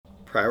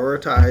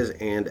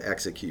Prioritize and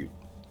execute.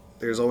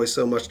 There's always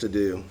so much to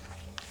do.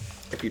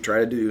 If you try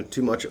to do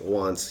too much at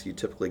once, you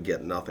typically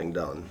get nothing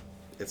done.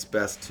 It's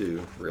best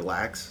to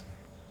relax,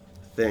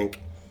 think,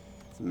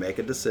 make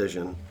a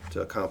decision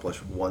to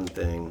accomplish one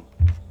thing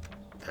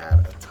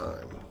at a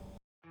time.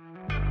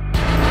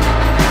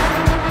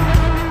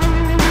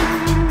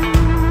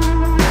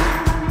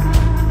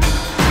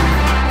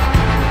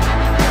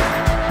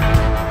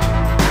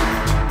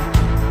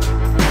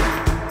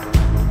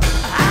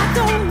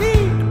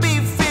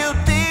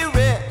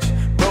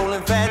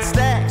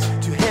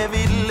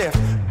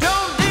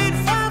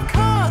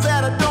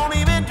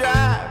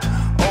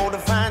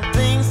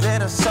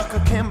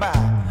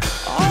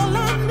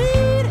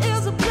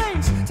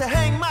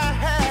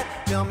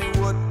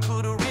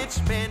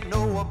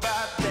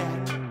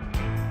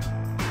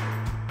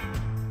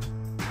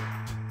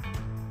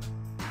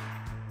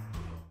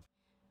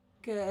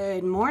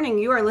 Good morning.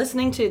 You are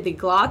listening to the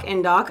Glock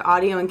and Doc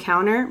audio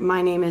encounter.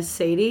 My name is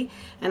Sadie,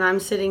 and I'm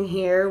sitting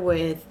here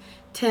with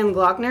Tim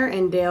Glockner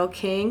and Dale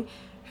King,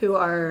 who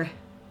are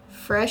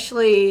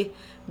freshly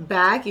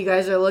back. You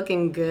guys are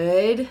looking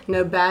good.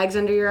 No bags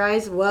under your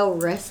eyes. Well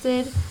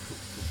rested.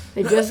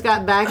 They just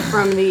got back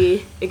from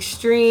the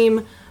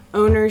Extreme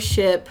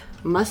Ownership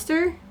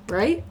Muster,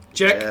 right?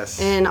 Check. Yes.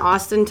 In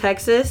Austin,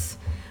 Texas,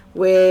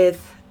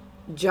 with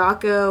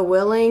Jacko,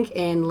 Willink,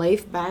 and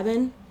Leif,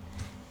 Babin.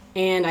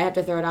 And I have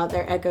to throw it out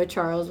there, Echo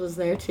Charles was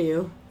there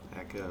too.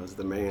 Echo's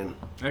the man.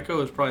 Echo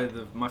is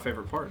probably my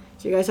favorite part.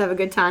 Did you guys have a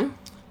good time?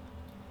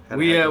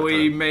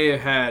 We may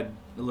have had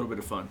a little bit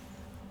of fun.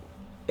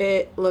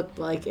 It looked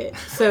like it.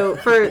 So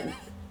for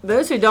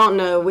those who don't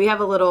know, we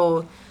have a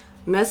little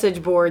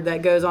message board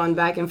that goes on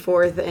back and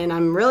forth, and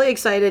I'm really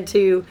excited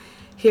to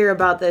hear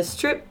about this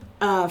trip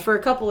for a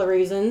couple of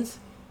reasons.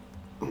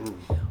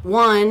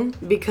 One,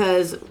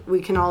 because we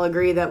can all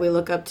agree that we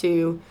look up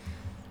to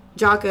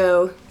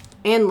Jacko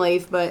and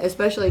Leif, but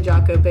especially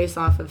Jacko, based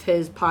off of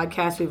his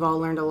podcast. We've all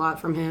learned a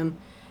lot from him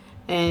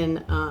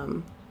and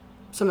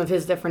some of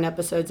his different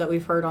episodes that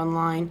we've heard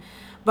online.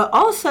 But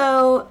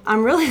also,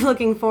 I'm really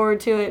looking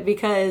forward to it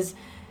because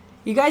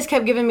you guys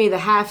kept giving me the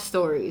half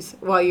stories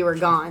while you were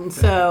gone.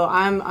 So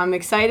I'm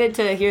excited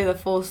to hear the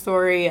full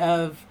story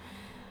of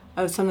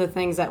some of the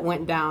things that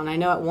went down. I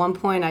know at one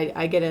point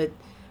I get a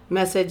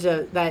message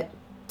that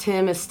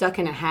Tim is stuck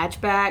in a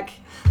hatchback.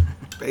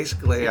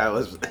 Basically, I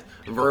was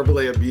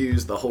verbally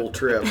abused the whole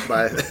trip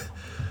by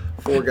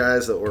 4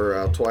 guys that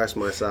were twice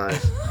my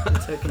size.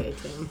 It's okay,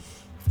 Tim.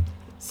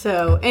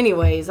 So,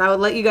 anyways, I would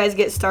let you guys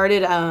get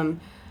started.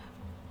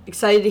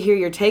 Excited to hear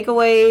your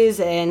takeaways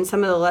and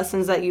some of the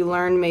lessons that you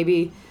learned,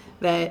 maybe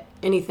that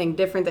anything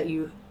different that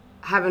you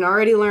haven't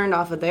already learned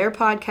off of their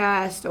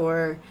podcast,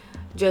 or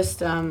just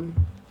some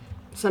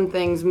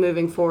things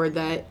moving forward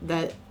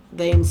that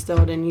they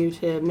instilled in you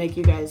to make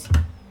you guys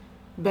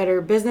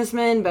better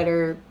businessmen,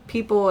 better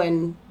people,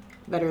 and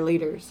better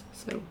leaders.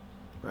 So,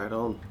 right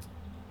on.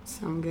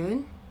 Sound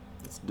good?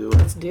 Let's do it.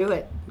 Let's do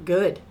it.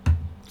 Good.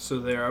 So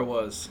there I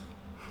was.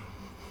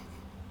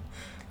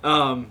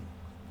 The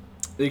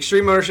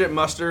Extreme Ownership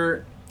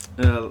Muster,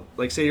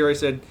 like Sadie already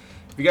said,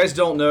 if you guys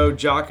don't know,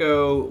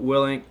 Jacko,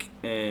 Willink,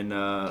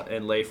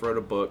 and Leif wrote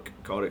a book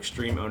called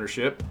Extreme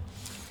Ownership,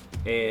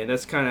 and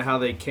that's kind of how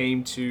they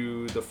came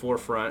to the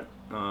forefront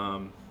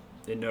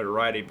in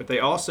notoriety. But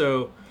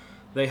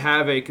they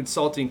have a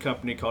consulting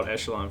company called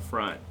Echelon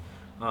Front.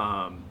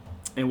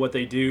 And what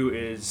they do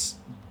is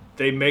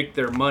they make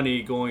their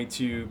money going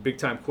to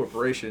big-time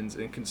corporations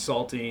and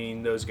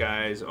consulting those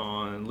guys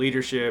on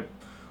leadership,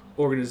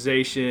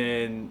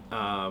 organization,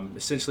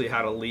 essentially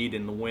how to lead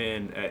and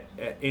win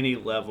at any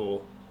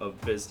level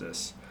of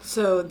business.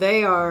 So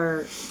they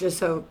are, just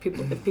so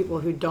people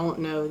who don't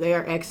know, they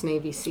are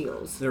ex-Navy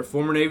SEALs. They're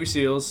former Navy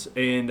SEALs,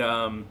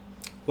 and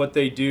what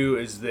they do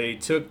is they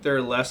took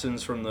their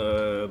lessons from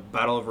the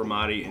Battle of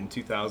Ramadi in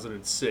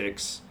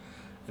 2006,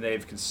 and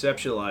they've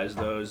conceptualized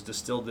those,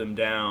 distilled them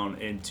down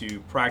into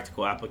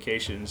practical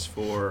applications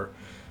for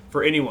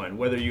anyone,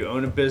 whether you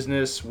own a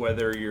business,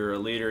 whether you're a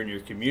leader in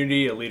your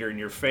community, a leader in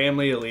your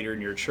family, a leader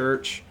in your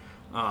church.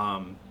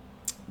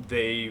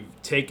 They've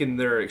taken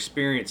their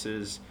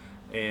experiences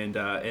and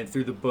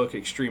through the book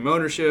Extreme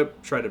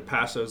Ownership, try to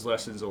pass those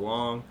lessons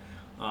along.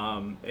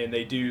 And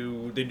they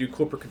do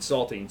corporate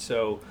consulting,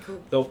 so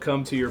they'll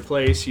come to your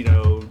place,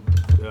 GM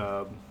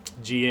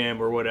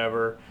or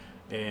whatever,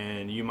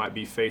 and you might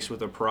be faced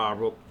with a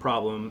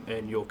problem,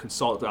 and you'll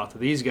consult out to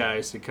these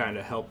guys to kind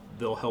of help.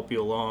 They'll help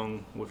you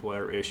along with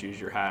whatever issues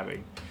you're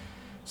having.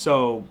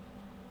 So,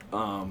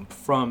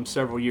 from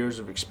several years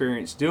of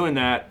experience doing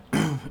that,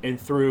 and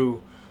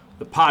through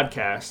the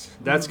podcast,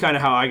 that's kind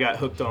of how I got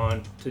hooked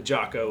on to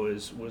Jacko.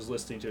 Was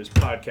listening to his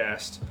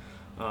podcast.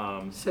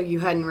 So you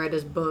hadn't read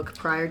his book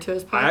prior to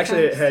his podcast? I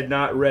actually had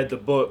not read the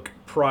book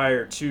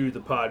prior to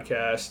the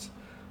podcast,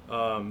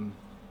 and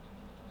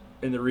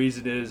the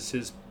reason is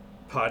his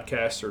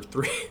podcasts are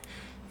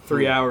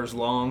three hours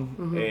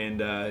long,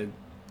 and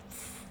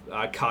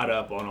I caught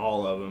up on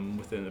all of them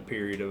within a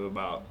period of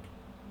about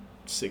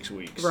 6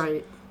 weeks.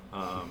 Right.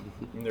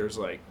 There's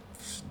like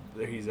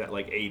he's at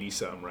like 80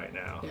 some right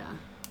now. Yeah.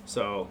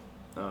 So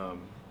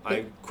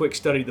I quick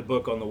studied the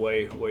book on the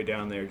way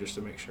down there just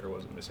to make sure I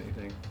wasn't missing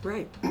anything.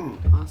 Right.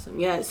 Awesome.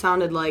 Yeah, it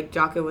sounded like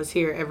Jacko was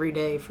here every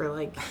day for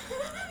like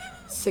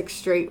 6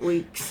 straight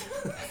weeks.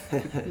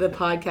 The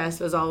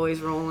podcast was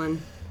always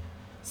rolling.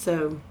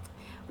 So,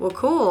 well,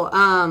 cool.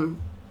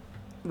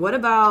 What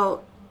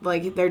about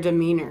like their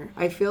demeanor?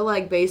 I feel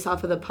like based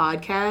off of the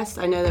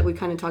podcast, I know that we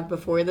kind of talked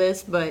before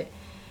this, but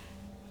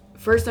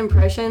first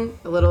impression,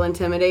 a little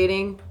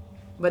intimidating.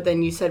 But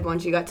then you said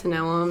once you got to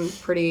know them,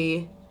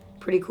 pretty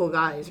cool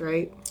guys,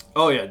 right?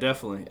 Oh, yeah,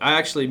 definitely. I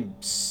actually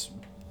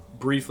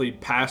briefly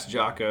passed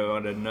Jacko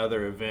at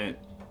another event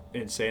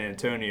in San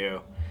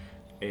Antonio,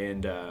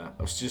 and I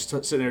was just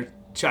sitting there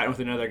chatting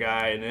with another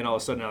guy, and then all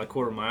of a sudden out of the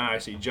corner of my eye, I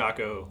see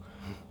Jacko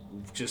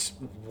just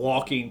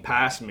walking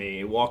past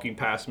me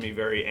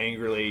very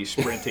angrily,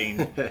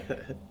 sprinting.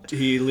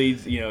 He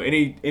leads,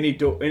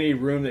 any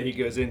room that he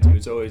goes into,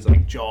 it's always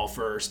like jaw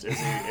first as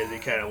he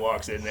kind of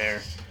walks in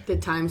there. The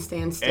time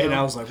stands still. And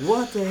I was like,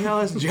 what the hell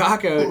is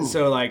Jacko?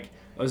 So like,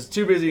 I was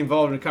too busy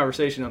involved in a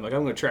conversation. I'm like,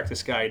 I'm going to track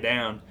this guy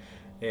down,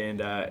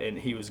 and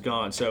he was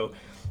gone. So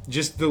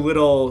just the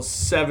little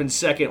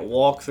 7-second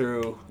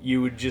walkthrough,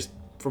 you would just,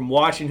 from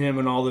watching him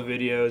in all the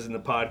videos and the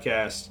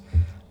podcast,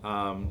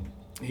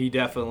 he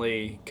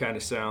definitely kind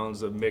of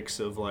sounds a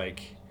mix of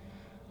like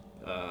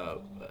a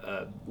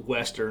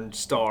Western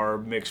star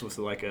mixed with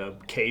like a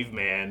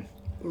caveman.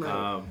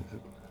 Right.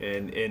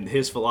 And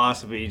his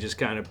philosophy just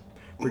kind of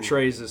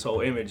portrays this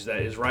whole image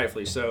that is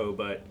rightfully so.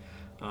 But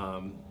I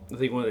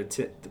think one of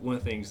the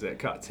things that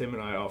caught Tim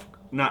and I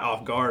not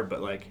off guard,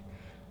 but like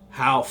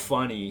how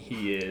funny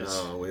he is.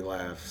 Oh, we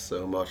laughed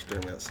so much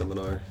during that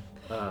seminar.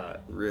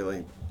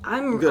 Really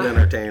I'm good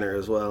entertainer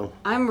as well.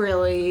 I'm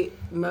really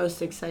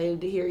most excited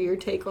to hear your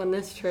take on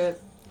this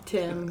trip,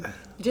 Tim.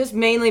 Just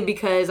mainly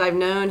because I've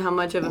known how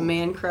much of a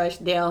man crush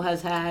Dale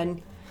has had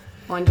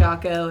on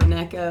Jacko and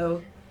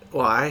Echo.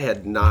 Well,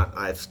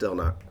 I've still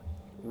not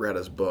read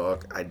his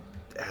book. I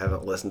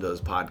haven't listened to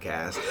his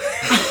podcast.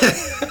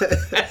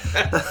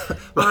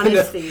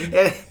 Honesty.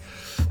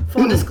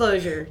 Full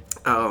disclosure.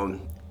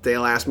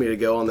 Dale asked me to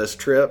go on this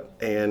trip,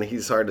 and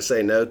he's hard to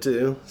say no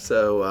to.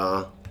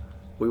 So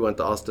we went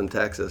to Austin,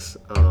 Texas,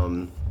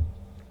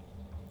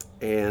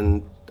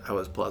 and I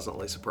was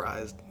pleasantly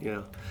surprised.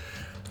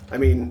 I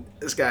mean,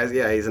 this guy's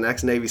he's an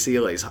ex-Navy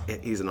SEAL. He's a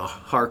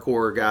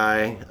hardcore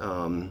guy,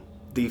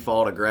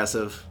 default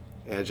aggressive,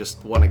 and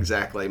just wasn't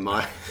exactly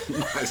my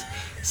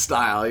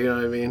style. You know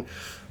what I mean?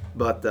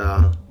 But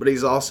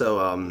he's also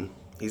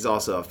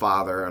a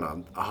father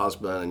and a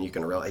husband, and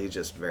he's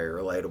just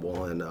very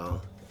relatable,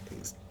 and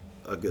he's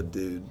a good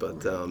dude.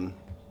 But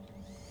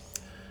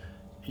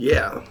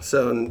yeah,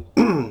 so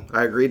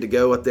I agreed to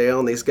go with Dale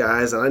and these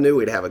guys, and I knew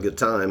we'd have a good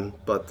time,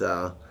 but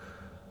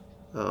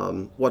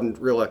wasn't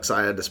real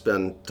excited to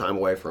spend time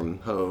away from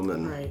home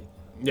and Right.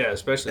 Yeah,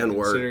 especially And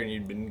work. considering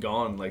you'd been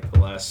gone like the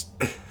last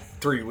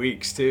 3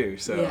 weeks too.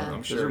 So Yeah. I'm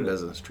those sure are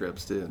business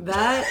trips too.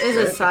 That is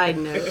a side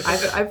note.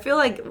 I feel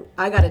like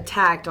I got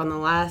attacked on the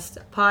last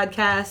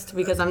podcast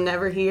because I'm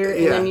never here,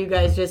 and then you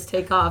guys just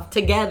take off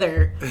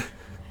together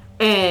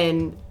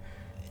and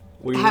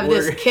we have were-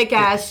 this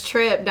kick-ass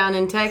trip down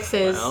in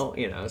Texas. Well,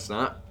 it's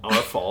not our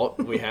fault.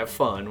 We have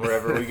fun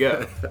wherever we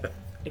go.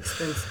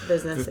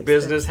 Business If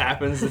business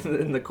happens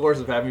in the course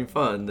of having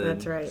fun, then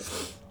That's right.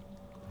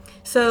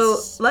 So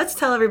let's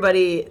tell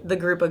everybody the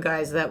group of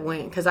guys that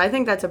went, because I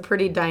think that's a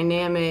pretty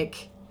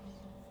dynamic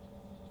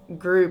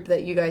group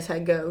that you guys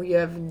had go. You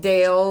have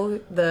Dale,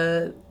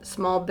 the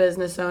small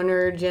business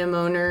owner, gym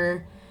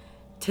owner,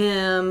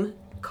 Tim,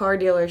 car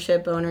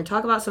dealership owner.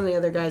 Talk about some of the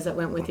other guys that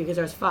went with you, because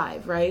there's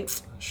 5,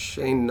 right?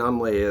 Shane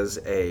Nunley is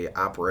a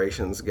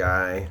operations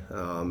guy,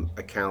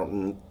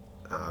 accountant,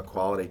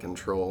 quality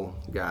control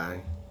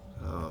guy,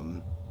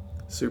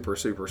 super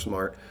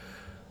smart.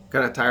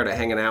 Kind of tired of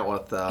hanging out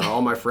with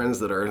all my friends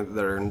that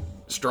are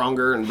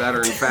stronger and better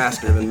and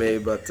faster than me,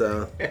 but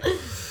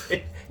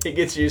he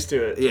gets used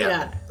to it.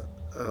 yeah.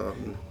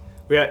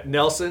 We got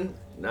Nelson.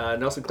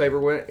 Nelson Claver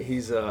went.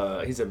 He's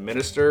a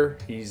minister.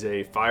 He's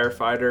a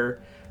firefighter.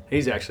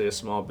 He's actually a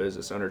small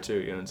business owner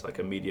too. It's like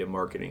a media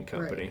marketing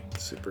company.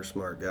 Super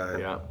smart guy.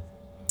 Yeah.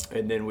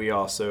 And then we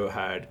also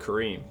had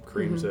Kareem.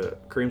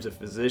 Kareem's a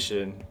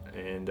physician,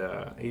 and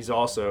he's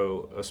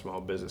also a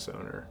small business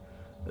owner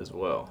as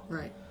well.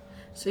 Right.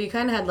 So you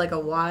kind of had like a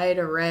wide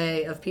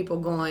array of people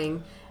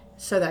going,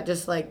 so that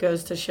just like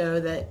goes to show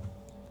that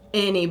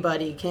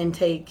anybody can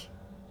take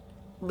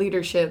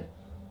leadership.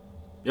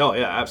 Oh,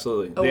 yeah,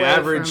 absolutely. Away The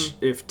average,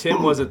 from- if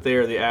Tim wasn't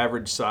there, the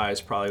average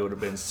size probably would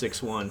have been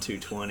 6'1",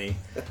 220.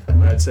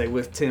 But I'd say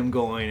with Tim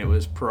going, it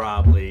was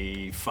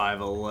probably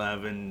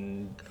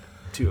 5'11",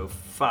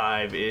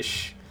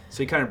 205-ish.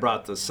 So he kind of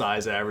brought the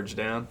size average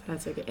down.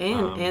 That's okay.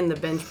 And the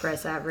bench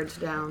press average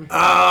down.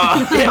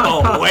 Plummeting.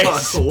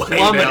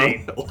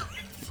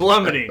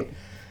 Plummeting.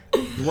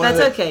 That's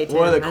okay, Tim.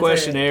 One of the That's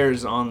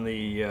questionnaires on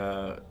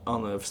the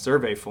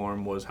survey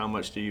form was, how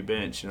much do you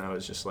bench? And I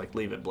was just like,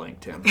 leave it blank,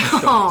 Tim.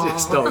 Aw.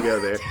 Just don't go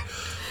there.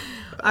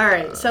 All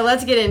right, so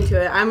let's get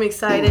into it. I'm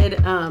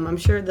excited. I'm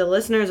sure the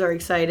listeners are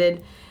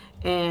excited,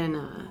 and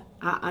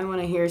I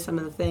want to hear some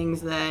of the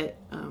things that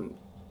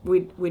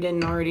we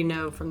didn't already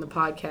know from the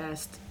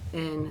podcast,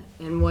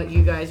 and what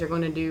you guys are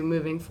going to do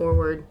moving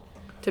forward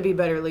to be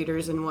better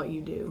leaders in what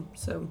you do.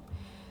 So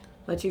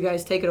let you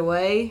guys take it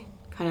away,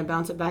 kind of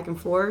bounce it back and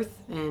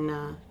forth,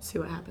 and see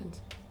what happens.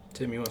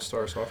 Tim, you want to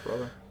start us off,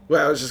 brother?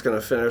 Well, I was just going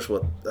to finish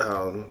with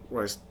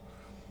where I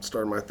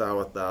started my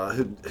thought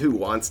with who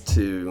wants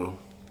to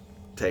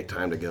take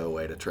time to go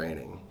away to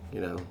training.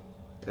 You know,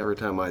 every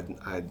time I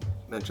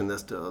mention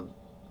this to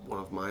one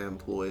of my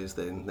employees,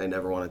 they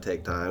never want to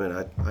take time,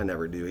 and I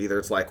never do either.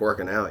 It's like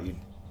working out.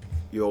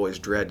 You always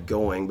dread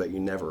going, but you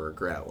never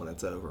regret when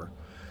it's over.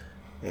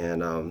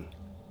 And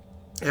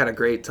had a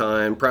great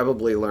time.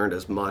 Probably learned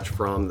as much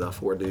from the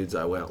 4 dudes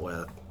I went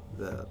with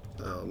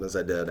as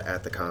I did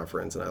at the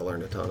conference, and I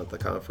learned a ton at the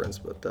conference.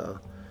 But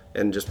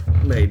and just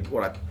made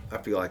what I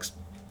feel like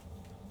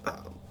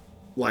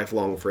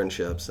lifelong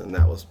friendships, and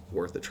that was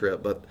worth the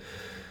trip. But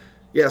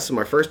yeah, so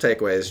my first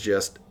takeaway is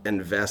just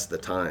invest the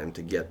time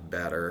to get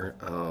better,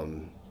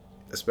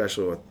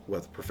 especially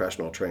with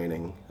professional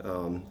training,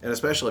 and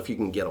especially if you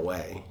can get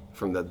away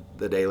from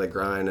the daily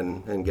grind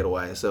and get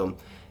away. So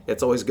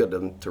it's always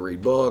good to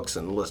read books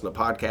and listen to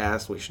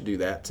podcasts. We should do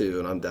that too,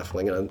 and I'm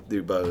definitely going to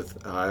do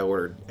both. I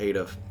ordered 8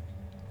 of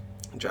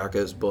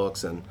Jacko's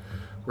books, and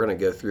we're going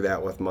to go through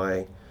that with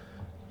my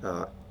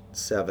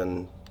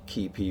 7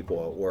 key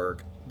people at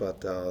work.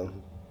 But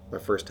my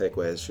first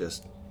takeaway is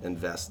just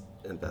invest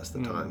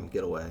the time,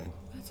 get away.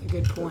 That's a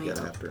good point. Get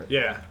after it.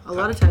 Yeah. A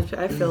lot of times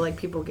I feel like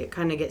people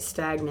get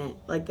stagnant.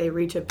 Like they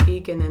reach a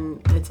peak and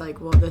then it's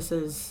like, well,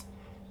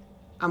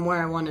 I'm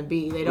where I want to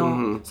be. They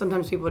don't,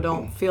 sometimes people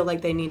don't feel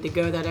like they need to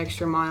go that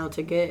extra mile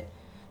to get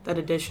that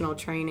additional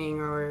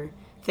training or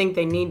think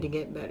they need to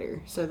get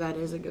better. So that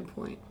is a good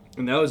point.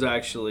 And that was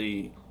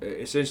actually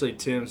essentially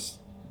Tim's,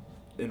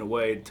 in a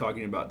way,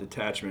 talking about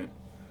detachment.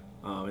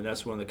 And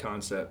that's one of the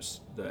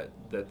concepts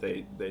that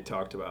they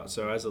talked about.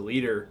 So as a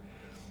leader,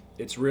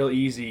 it's real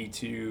easy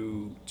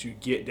to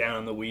get down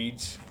in the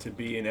weeds, to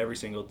be in every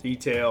single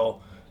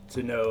detail,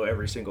 to know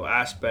every single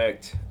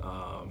aspect,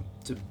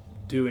 to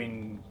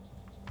doing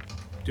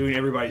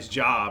everybody's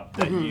job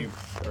that you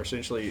are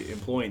essentially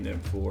employing them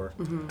for.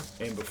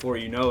 And before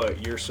you know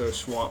it, you're so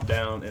swamped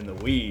down in the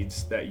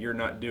weeds that you're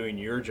not doing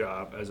your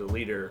job as a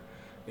leader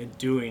and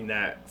doing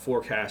that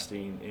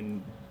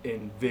forecasting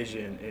and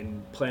vision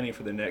and planning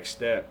for the next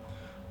step.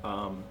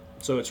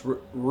 So it's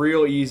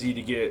real easy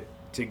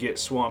to get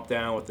swamped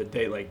down with the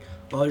date, like,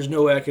 oh, there's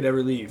no way I could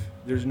ever leave.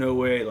 There's no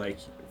way. Like,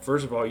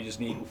 first of all, you just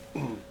need,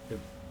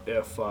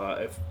 if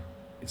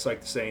it's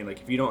like the saying,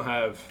 like, if you don't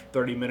have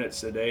 30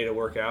 minutes a day to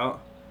work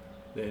out,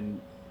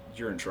 then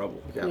you're in trouble.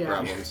 You got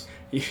problems.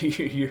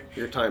 You're,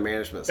 Your time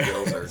management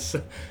skills are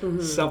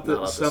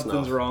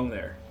something's wrong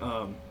there.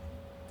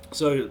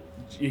 So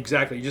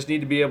exactly, you just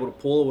need to be able to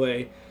pull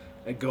away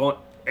and go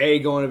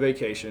on a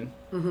vacation,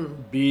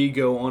 B,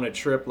 go on a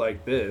trip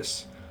like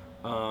this,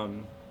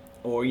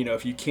 or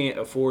if you can't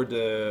afford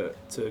to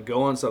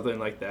go on something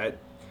like that,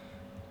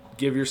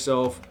 give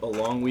yourself a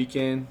long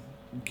weekend,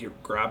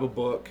 grab a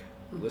book,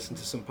 listen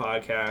to some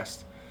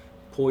podcasts,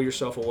 pull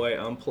yourself away,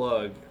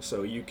 unplug,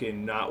 so you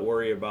can not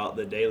worry about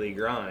the daily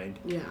grind.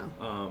 Yeah.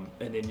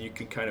 And then you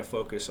can kind of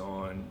focus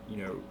on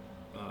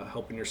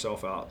helping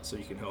yourself out, so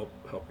you can help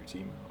your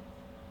team out.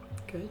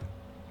 Good.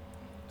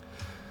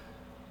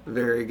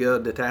 Very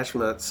good.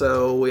 Detachment.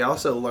 So we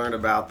also learned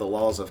about the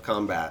laws of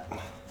combat,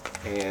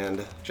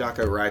 and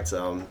Jacko writes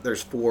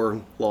there's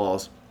 4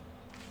 laws,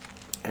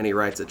 and he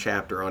writes a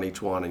chapter on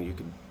each one,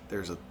 and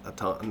there's a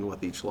ton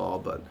with each law,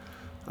 but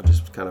I'll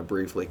just kind of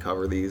briefly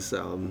cover these.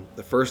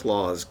 The first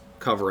law is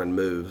cover and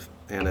move,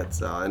 and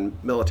it's in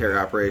military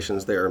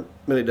operations. There are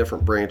many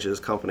different branches,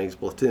 companies,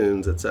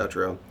 platoons,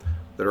 etc.,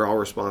 that are all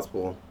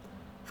responsible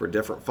for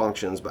different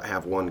functions but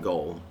have one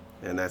goal,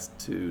 and that's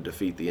to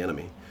defeat the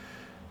enemy.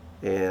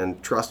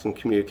 And trust and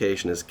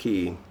communication is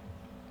key.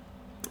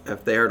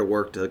 If they are to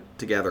work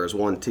together as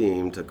one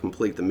team to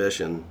complete the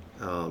mission,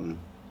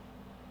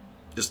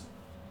 just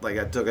like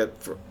I took it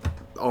for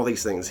all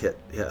these things hit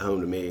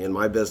home to me in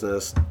my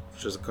business,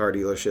 which is a car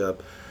dealership.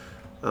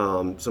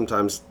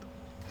 Sometimes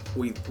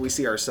we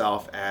see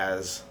ourselves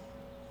as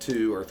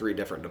 2 or 3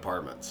 different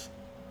departments,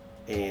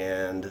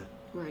 and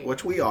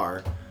which we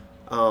are,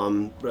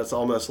 but it's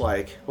almost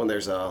like when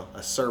there's a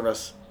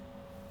service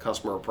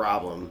customer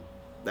problem,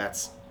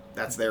 that's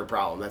their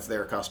problem, that's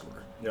their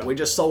customer. Yep. We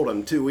just sold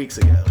them 2 weeks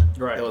ago.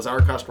 Right. It was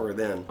our customer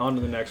then. On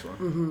to the next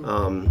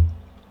one.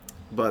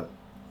 But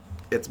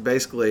it's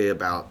basically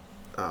about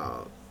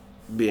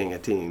being a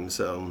team.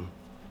 So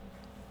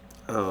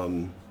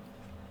the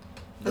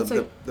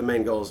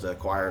main goal is to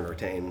acquire and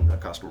retain a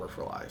customer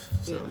for life.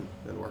 So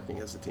and working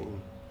as a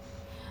team.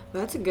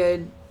 That's a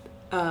good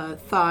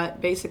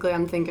thought. Basically,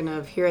 I'm thinking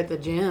of here at the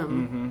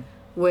gym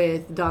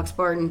with Doc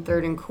Spartan,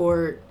 Third and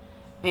Court,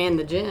 and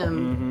the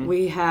gym.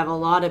 We have a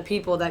lot of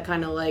people that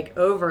kind of like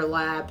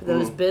overlap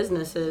those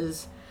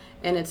businesses,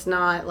 and it's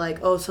not like,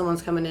 oh,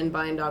 someone's coming in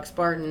buying Doc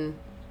Spartan.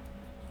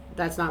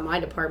 that's not my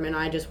department.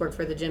 I just work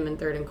for the gym in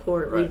 3rd and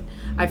Court. Right.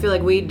 I feel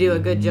like we do a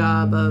good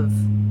job of,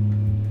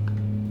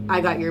 I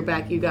got your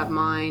back, you got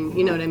mine.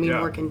 You know what I mean?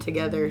 Yeah. Working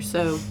together.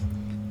 So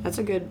that's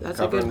a good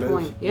Cover and move.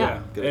 point.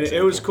 Yeah. Good And it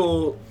example. was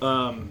cool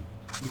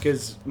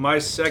because my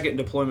second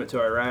deployment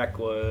to Iraq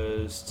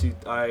was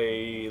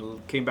I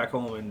came back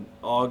home in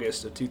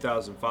August of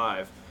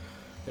 2005,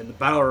 and the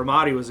Battle of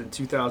Ramadi was in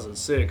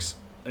 2006,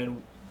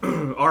 and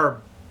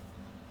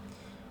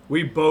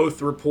we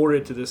both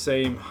reported to the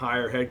same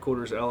higher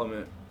headquarters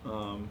element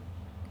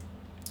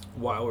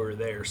while we were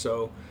there.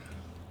 So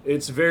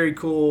it's very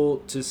cool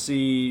to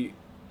see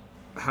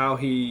how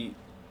he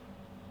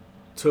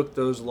took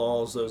those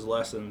laws, those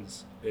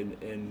lessons,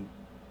 and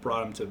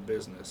brought them to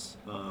business.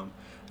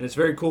 And it's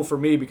very cool for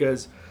me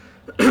because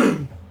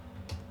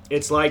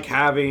it's like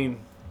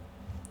having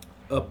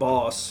a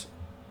boss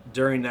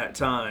during that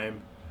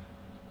time,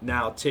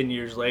 now 10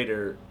 years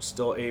later,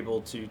 still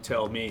able to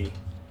tell me,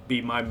 be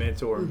my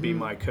mentor and be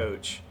my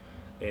coach.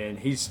 And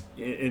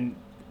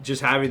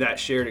just having that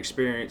shared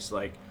experience,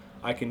 like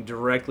I can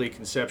directly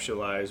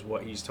conceptualize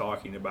what he's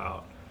talking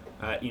about,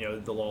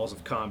 the laws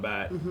of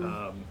combat,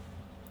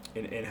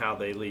 and how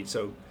they lead.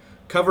 So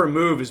cover and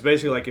move is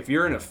basically like if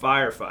you're in a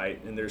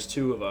firefight and there's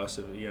two of us,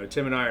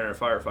 Tim and I are in a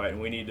firefight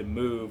and we need to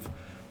move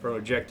from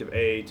objective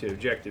A to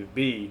objective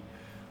B,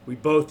 we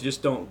both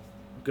just don't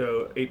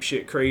go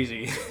apeshit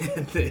crazy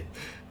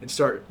and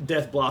start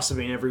death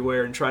blossoming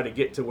everywhere and try to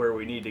get to where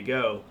we need to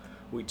go.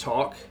 We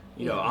talk,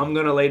 I'm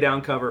going to lay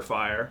down cover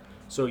fire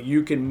so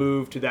you can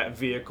move to that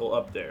vehicle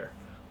up there.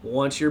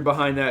 Once you're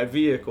behind that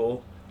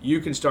vehicle, you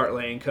can start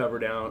laying cover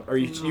down, or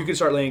you can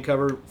start laying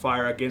cover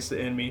fire against the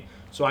enemy,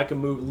 so I can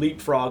move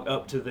leapfrog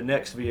up to the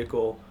next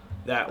vehicle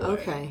that way.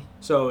 Okay.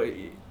 So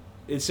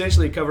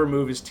essentially, cover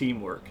move is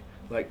teamwork,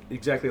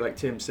 exactly like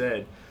Tim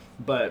said.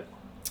 But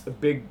a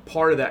big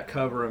part of that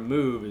cover and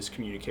move is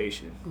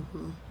communication.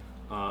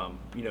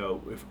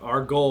 If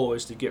our goal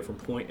is to get from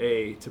point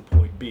A to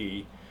point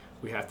B,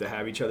 we have to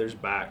have each other's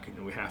back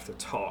and we have to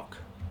talk,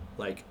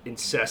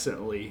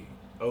 incessantly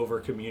over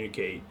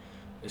communicate,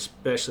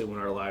 especially when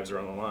our lives are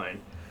on the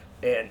line.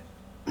 And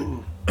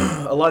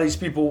a lot of these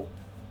people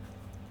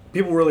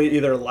really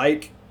either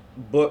like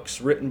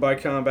books written by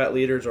combat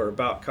leaders or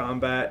about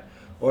combat,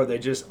 or they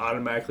just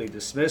automatically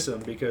dismiss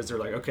them because they're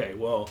like, okay,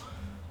 well,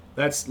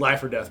 that's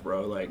life or death,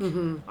 bro.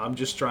 I'm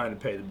just trying to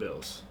pay the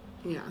bills.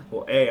 Yeah.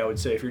 Well, I would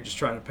say if you're just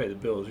trying to pay the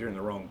bills, you're in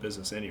the wrong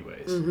business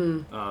anyways.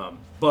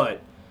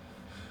 But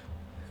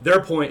their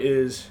point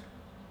is,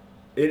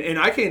 and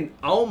I can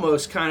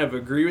almost kind of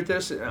agree with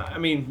this. I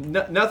mean,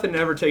 nothing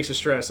ever takes a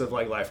stress of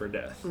life or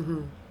death.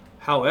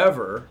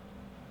 However,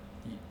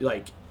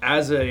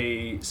 as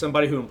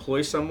somebody who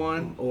employs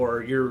someone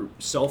or you're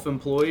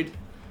self-employed,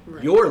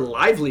 your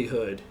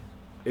livelihood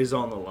is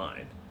on the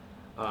line.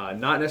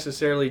 Not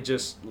necessarily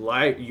just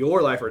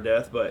your life or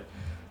death, but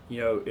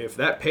if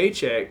that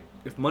paycheck,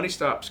 if money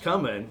stops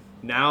coming,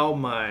 now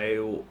my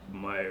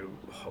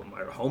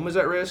home is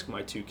at risk.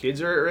 My 2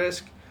 kids are at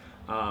risk.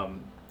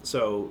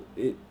 So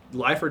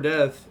life or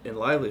death and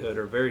livelihood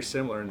are very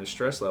similar in the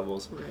stress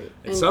levels. Right.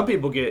 And some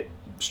people get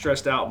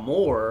stressed out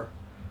more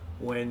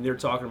when they're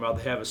talking about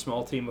they have a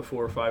small team of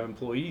 4 or 5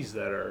 employees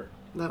that are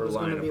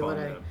relying upon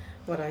them.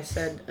 What I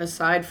said.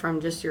 Aside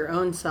from just your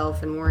own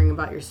self and worrying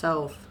about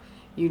yourself,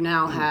 you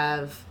now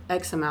have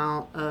X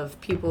amount of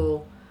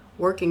people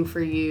working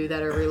for you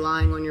that are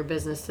relying on your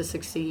business to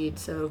succeed.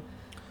 So,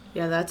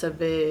 yeah, that's a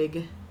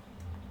big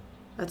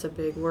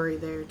worry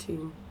there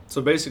too.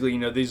 So basically,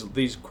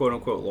 these quote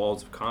unquote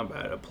laws of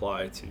combat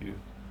apply to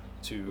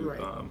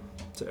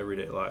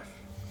everyday life.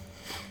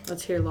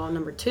 Let's hear law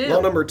number 2.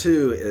 Law number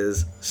 2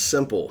 is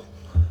simple.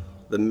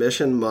 The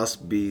mission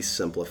must be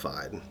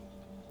simplified.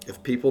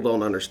 If people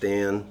don't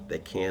understand, they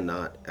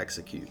cannot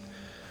execute.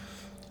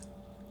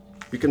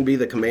 You can be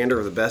the commander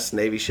of the best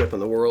Navy ship in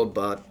the world,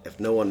 but if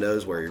no one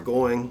knows where you're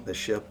going, the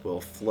ship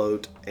will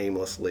float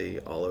aimlessly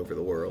all over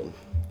the world.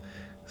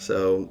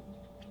 So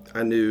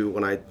I knew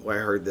when I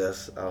heard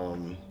this,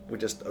 we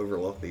just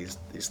overlook these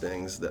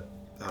things that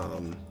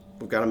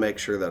we've got to make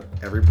sure that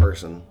every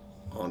person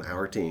on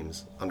our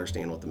teams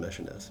understand what the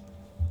mission is.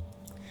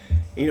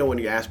 When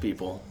you ask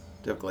people,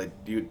 typically,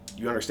 do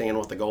you understand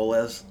what the goal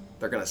is?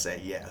 They're going to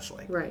say yes,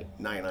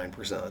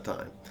 99% of the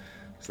time.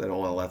 So they don't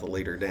want to let the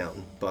leader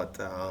down. But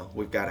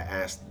we've got to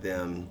ask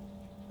them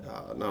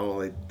not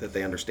only that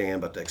they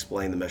understand, but to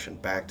explain the mission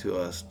back to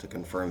us to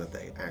confirm that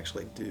they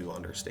actually do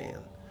understand.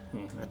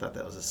 I thought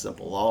that was a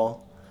simple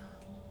law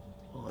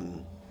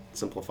on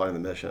simplifying the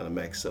mission, and it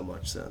makes so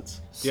much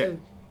sense. So,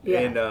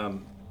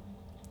 And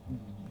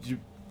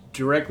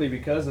directly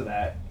because of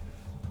that,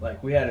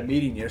 we had a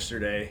meeting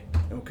yesterday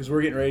because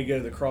we're getting ready to go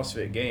to the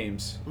CrossFit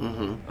Games,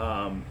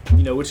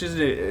 which is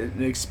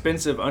an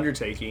expensive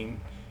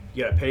undertaking.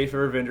 You got to pay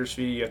for a vendor's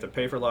fee. You have to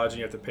pay for lodging.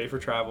 You have to pay for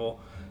travel,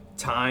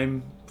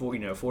 time. 4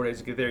 days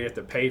to get there. You have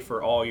to pay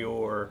for all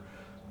your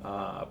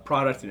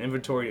product and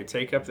inventory to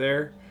take up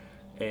there,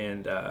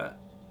 and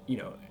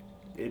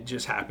it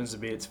just happens to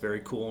be it's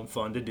very cool and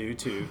fun to do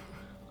too.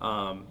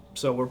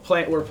 So we're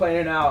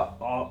planning out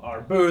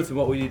our booth and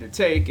what we need to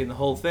take and the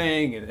whole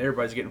thing, and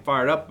everybody's getting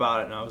fired up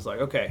about it. And I was like,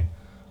 okay,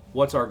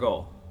 what's our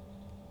goal?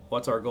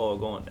 What's our goal of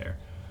going there?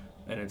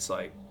 And it's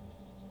like,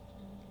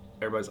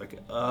 everybody's like,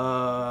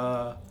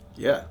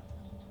 Yeah.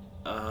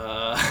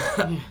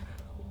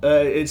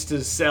 It's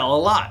to sell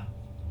a lot.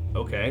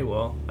 Okay,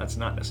 well, that's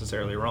not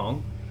necessarily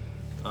wrong.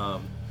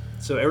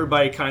 So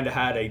everybody kind of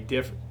had a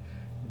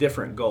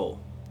different goal.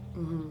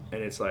 And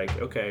it's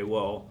like, okay,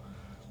 well,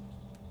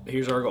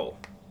 here's our goal.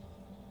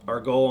 Our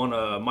goal on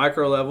a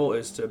micro level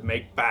is to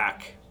make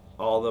back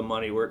all the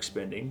money we're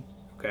expending,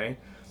 okay?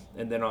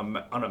 And then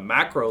on a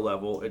macro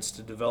level, it's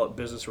to develop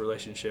business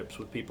relationships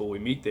with people we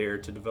meet there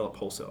to develop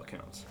wholesale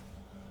accounts.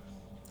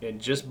 And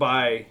just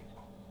by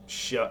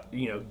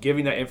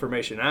giving that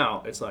information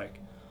out, it's like,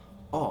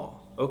 oh,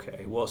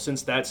 okay. Well,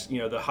 since that's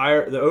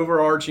the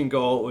overarching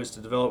goal is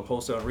to develop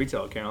wholesale and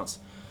retail accounts,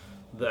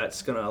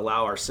 that's going to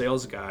allow our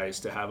sales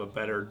guys to have a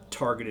better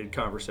targeted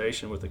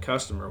conversation with the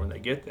customer when they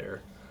get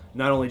there.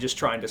 Not only just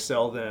trying to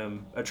sell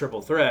them a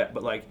triple threat,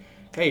 but like,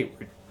 hey,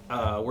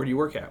 where do you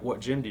work at? What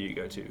gym do you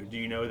go to? Do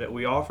you know that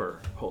we offer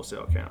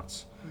wholesale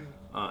accounts?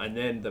 And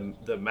then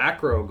the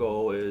macro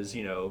goal is,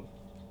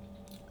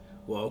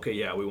 well, okay,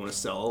 yeah, we want to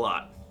sell a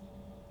lot.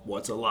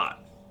 What's a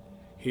lot?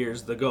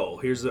 Here's the goal.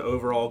 Here's the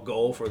overall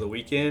goal for the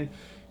weekend.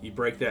 You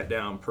break that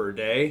down per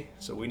day.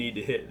 So we need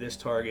to hit this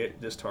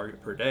target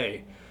per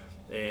day.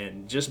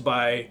 And just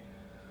by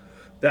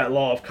that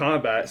law of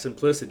combat,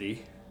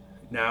 simplicity,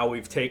 now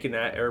we've taken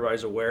that,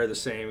 everybody's aware of the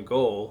same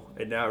goal,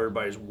 and now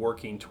everybody's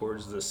working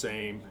towards the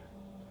same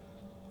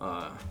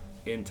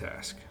end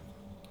task.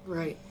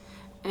 Right.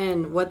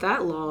 And what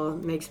that law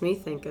makes me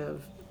think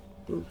of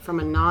from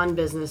a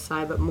non-business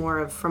side, but more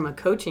of from a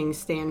coaching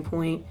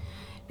standpoint,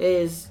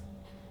 is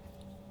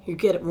you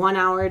get 1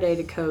 hour a day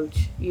to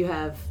coach. You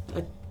have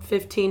a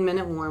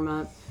 15-minute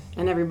warm-up,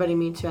 and everybody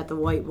meets you at the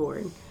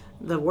whiteboard.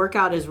 The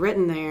workout is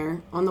written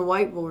there on the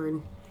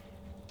whiteboard,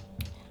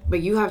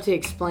 but you have to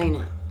explain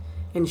it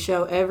and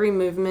show every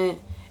movement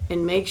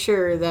and make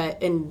sure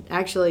that, and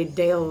actually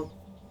Dale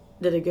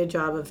did a good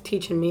job of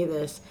teaching me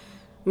this,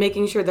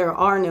 making sure there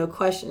are no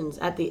questions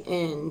at the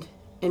end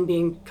and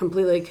being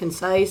completely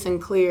concise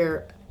and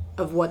clear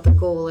of what the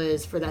goal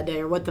is for that day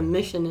or what the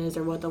mission is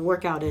or what the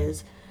workout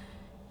is.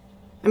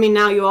 I mean,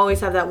 now you always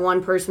have that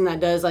one person that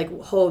does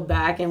like hold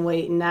back and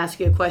wait and ask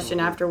you a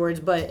question afterwards,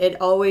 but it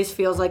always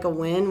feels like a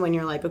win when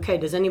you're like, okay,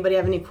 does anybody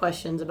have any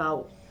questions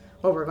about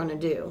what we're going to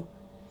do?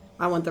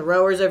 I want the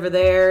rowers over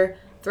there,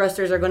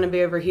 thrusters are going to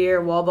be over here,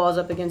 wall balls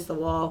up against the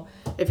wall.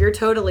 If you're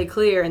totally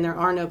clear and there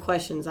are no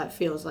questions, that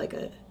feels like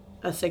a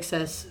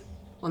success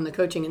on the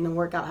coaching, and the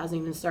workout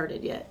hasn't even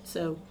started yet.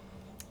 So,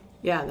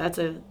 yeah, that's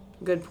a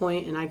good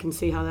point, and I can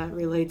see how that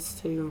relates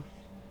to...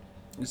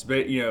 It's,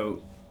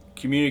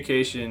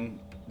 communication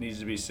needs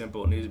to be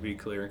simple. It needs to be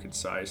clear and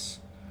concise.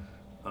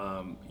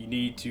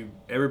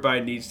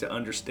 Everybody needs to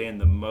understand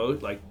the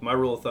most. Like, my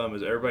rule of thumb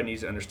is everybody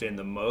needs to understand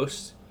the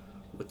most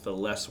with the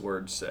less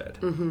words said.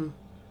 Mm-hmm.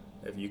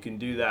 If you can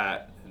do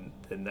that,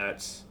 then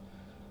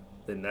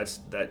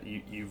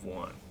you've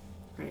won.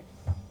 Right.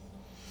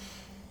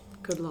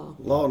 Good law.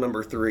 Law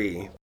number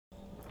 3.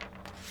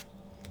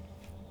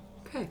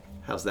 Okay.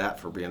 How's that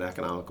for being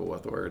economical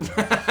with words?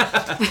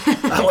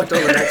 I looked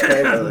on the next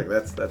page. I was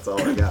like, that's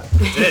all I got.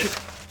 That's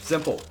it.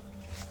 Simple.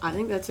 I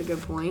think that's a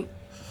good point.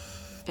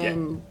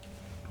 And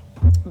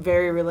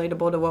very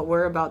relatable to what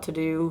we're about to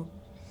do.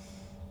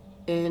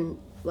 And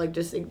like,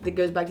 just it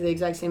goes back to the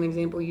exact same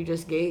example you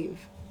just gave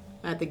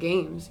at the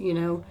games,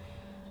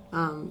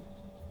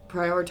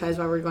 prioritize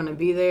why we're going to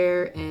be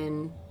there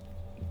and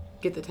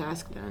get the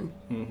task done.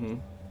 Mm-hmm.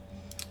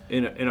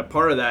 And a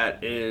part of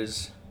that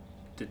is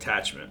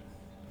detachment.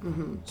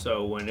 Mm-hmm.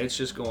 So when it's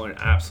just going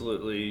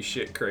absolutely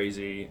shit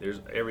crazy,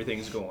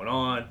 everything's going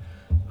on,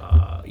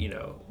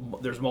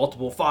 there's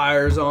multiple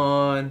fires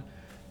on,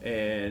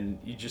 and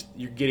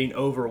you're getting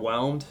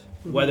overwhelmed.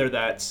 Mm-hmm. Whether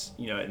that's,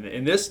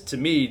 and this, to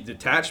me,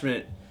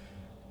 detachment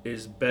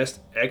is best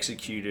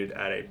executed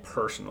at a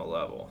personal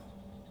level.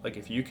 Like,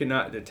 if you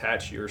cannot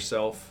detach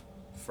yourself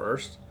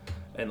first,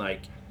 and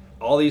like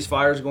all these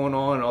fires going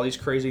on, all these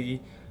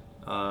crazy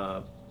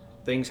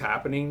things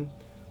happening,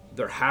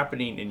 they're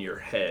happening in your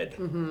head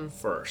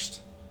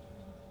first.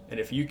 And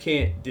if you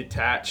can't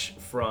detach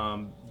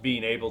from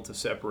being able to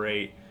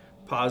separate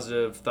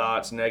positive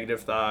thoughts,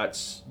 negative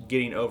thoughts,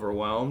 getting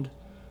overwhelmed,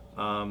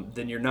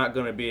 then you're not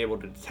going to be able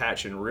to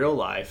detach in real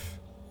life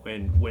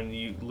when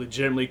you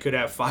legitimately could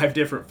have 5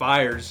 different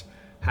fires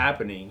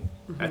happening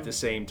at the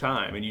same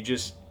time. And you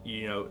just,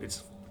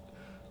 it's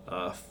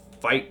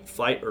fight,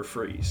 flight, or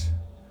freeze.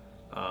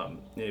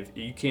 If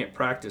you can't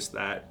practice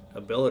that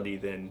ability,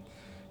 then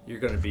you're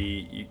not going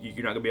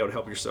to be able to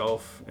help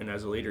yourself, and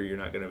as a leader, you're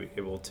not going to be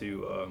able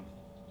to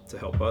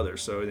help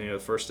others. So the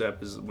first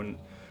step is when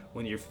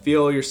you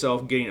feel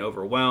yourself getting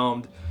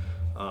overwhelmed,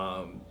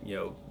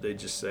 they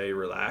just say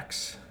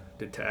relax,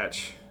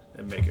 detach,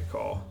 and make a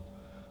call.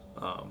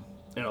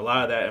 And a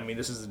lot of that, I mean,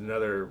 this is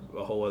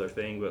a whole other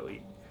thing, but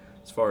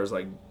as far as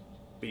like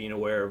being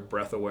aware of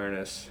breath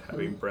awareness,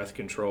 having breath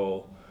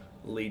control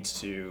leads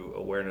to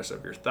awareness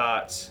of your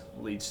thoughts,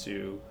 leads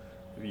to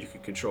if you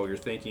can control your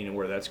thinking and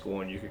where that's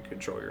going, you can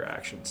control your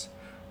actions.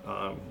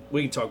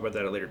 We can talk about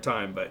that at a later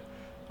time, but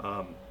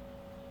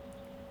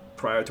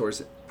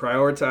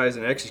prioritize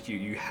and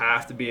execute. You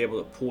have to be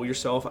able to pull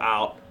yourself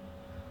out,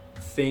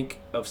 think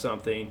of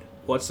something.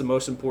 What's the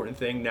most important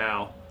thing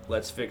now?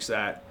 Let's fix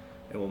that,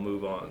 and we'll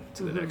move on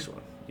to the next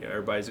one. You know,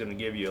 everybody's going to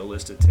give you a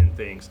list of 10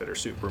 things that are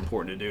super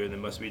important to do and they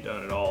must be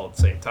done at all at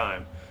the same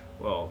time.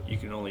 Well, you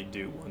can only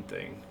do one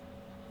thing.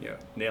 Yeah,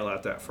 nail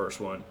out that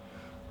first one,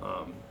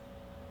 and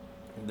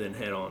then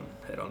head on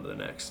to the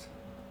next.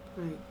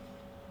 Right.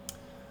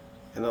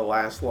 And the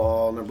last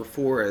law, number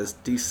 4, is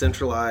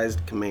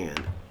decentralized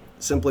command.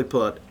 Simply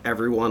put,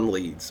 everyone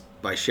leads.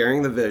 By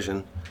sharing the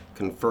vision,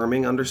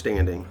 confirming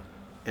understanding,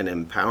 and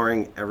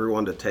empowering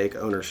everyone to take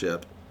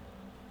ownership,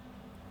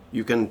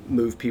 you can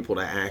move people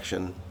to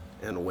action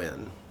and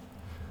win.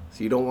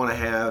 So you don't want to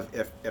have,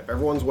 if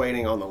everyone's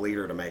waiting on the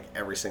leader to make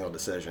every single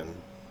decision,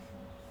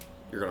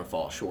 you're going to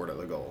fall short of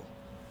the goal.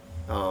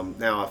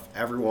 Now, if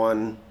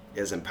everyone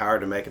is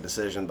empowered to make a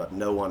decision, but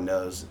no one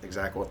knows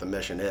exactly what the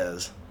mission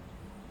is,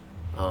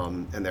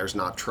 and there's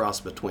not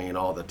trust between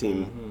all the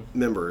team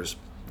members,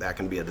 that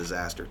can be a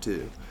disaster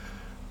too.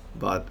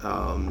 But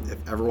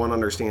if everyone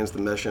understands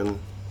the mission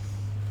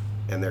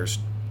and there's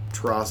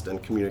trust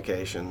and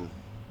communication,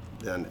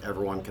 then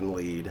everyone can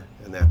lead,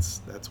 and that's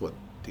what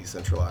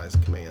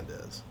decentralized command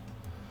is.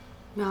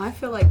 No, I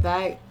feel like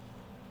that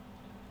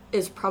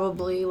is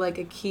probably like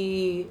a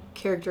key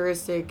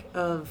characteristic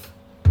of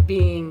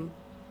being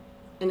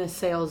in a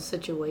sales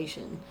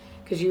situation.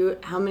 Because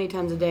how many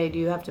times a day do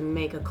you have to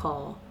make a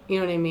call? You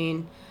know what I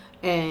mean?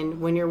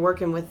 And when you're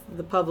working with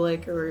the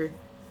public or,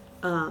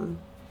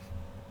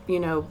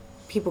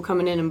 people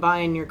coming in and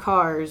buying your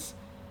cars,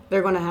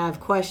 they're going to have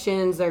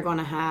questions. They're going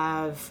to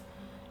have,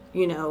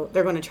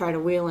 they're going to try to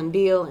wheel and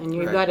deal. And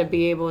you've got to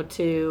be able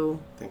to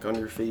think on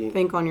your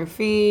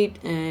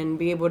feet and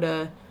be able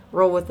to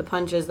roll with the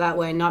punches that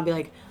way and not be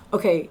like,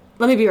 okay,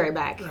 let me be right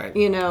back. Right.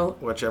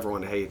 Which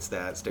everyone hates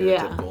that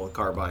stereotypical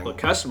car buying. The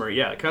customer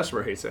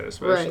hates that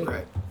especially.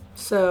 Right.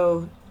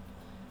 So,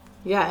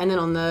 yeah, and then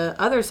on the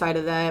other side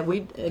of that,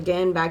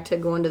 back to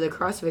going to the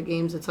CrossFit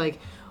games, it's like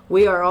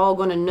we are all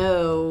going to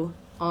know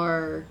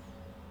our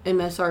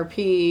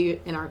MSRP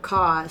and our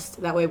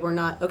cost. That way we're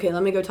not, okay,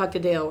 let me go talk to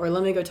Dale or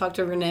let me go talk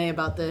to Renee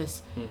about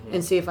this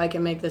and see if I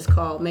can make this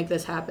call, make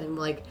this happen.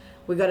 Like,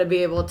 we got to be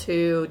able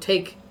to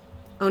take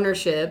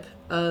ownership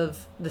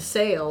of the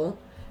sale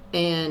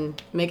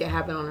and make it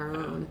happen on our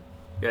own.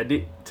 Yeah,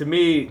 to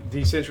me,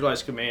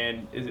 decentralized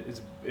command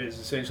is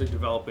essentially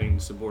developing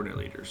subordinate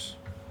leaders,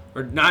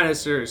 or not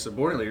necessarily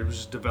subordinate leaders,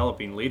 just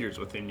developing leaders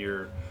within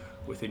your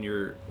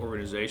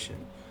organization.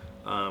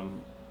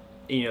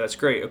 That's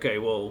great. Okay,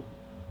 well,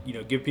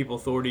 give people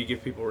authority,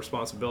 give people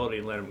responsibility,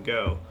 and let them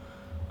go.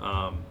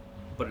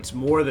 But it's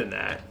more than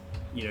that.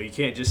 You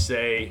can't just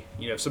say,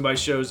 if somebody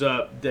shows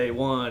up day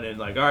one and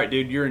like, all right,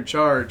 dude, you're in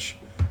charge,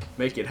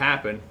 make it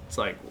happen. It's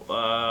like,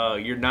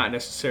 you're not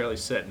necessarily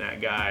setting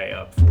that guy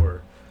up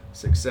for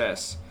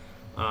success.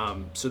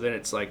 So then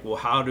it's like, well,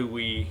 how do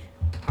we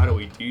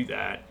do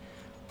that?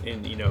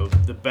 And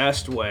the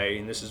best way,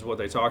 and this is what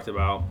they talked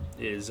about,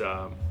 is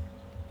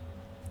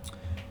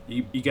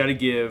you got to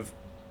give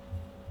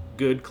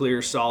good,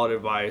 clear, solid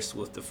advice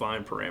with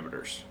defined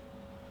parameters.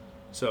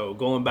 So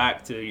going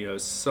back to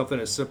something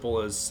as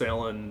simple as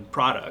selling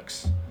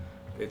products,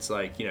 it's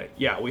like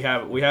we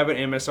have an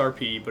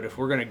MSRP, but if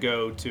we're going to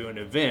go to an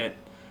event,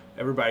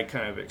 everybody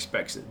kind of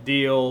expects a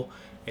deal,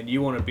 and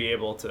you want to be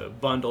able to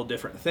bundle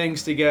different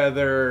things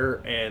together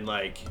and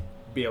like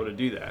be able to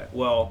do that.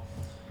 Well,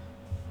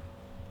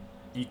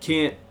 you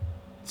can't.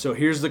 So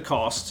here's the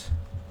cost.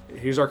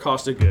 Here's our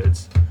cost of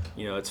goods.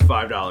 It's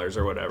 $5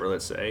 or whatever.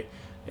 Let's say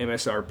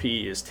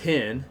MSRP is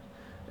 10,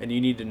 and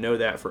you need to know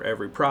that for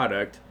every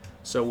product.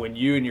 So when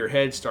you in your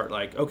head start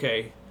like,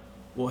 okay,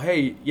 well,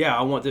 hey, yeah,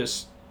 I want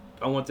this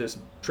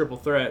triple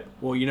threat.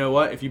 Well, you know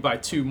what? If you buy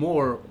 2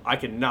 more, I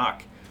can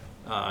knock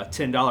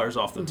 $10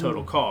 off the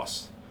total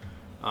cost.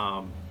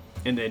 And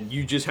then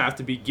you just have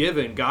to be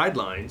given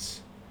guidelines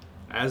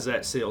as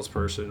that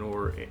salesperson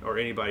or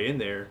anybody in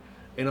there,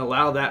 and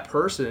allow that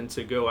person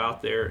to go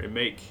out there and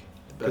make,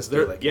 because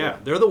they're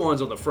the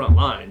ones on the front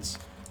lines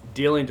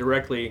dealing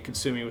directly and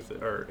consuming with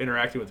or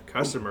interacting with the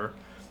customer,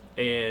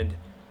 and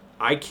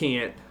I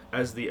can't,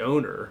 as the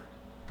owner,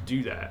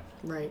 do that.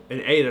 Right.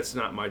 And that's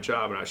not my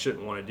job, and I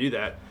shouldn't want to do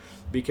that,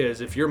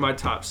 because if you're my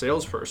top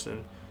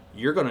salesperson,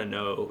 you're gonna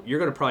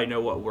probably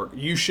know what works.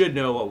 You should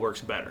know what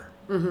works better.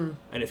 And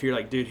if you're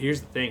like, dude,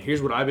 here's the thing,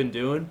 here's what I've been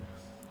doing.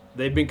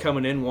 They've been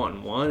coming in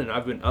wanting 1, and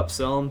I've been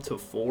upselling them to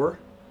 4.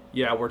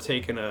 Yeah, we're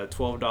taking a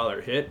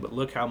 $12 hit, but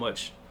look how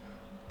much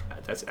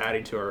that's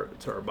adding to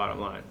our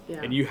bottom line.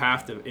 Yeah. And you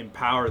have to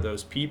empower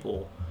those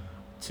people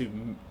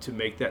to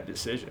make that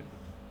decision,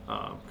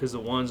 because the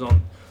ones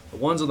on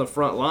the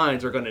front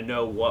lines are going to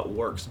know what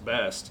works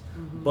best,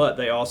 but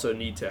they also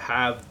need to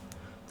have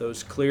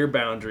those clear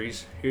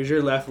boundaries. Here's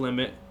your left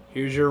limit,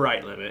 here's your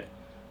right limit,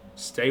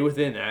 stay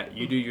within that.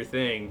 You do your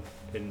thing,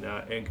 and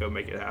go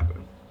make it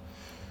happen.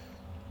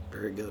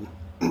 Very good.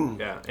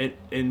 Yeah,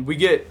 and we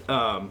get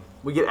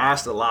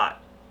asked a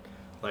lot,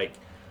 like,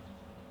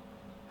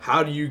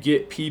 how do you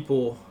get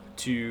people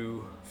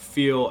to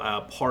feel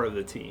a part of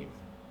the team,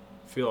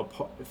 feel a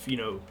part,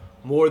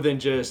 more than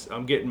just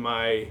I'm getting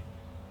my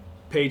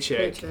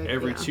paycheck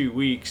every 2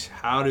 weeks.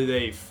 How do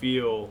they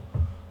feel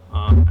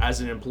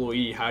as an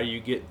employee? How do you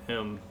get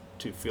them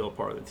to feel a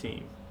part of the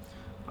team?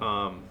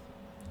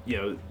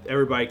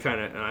 Everybody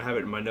kind of, and I have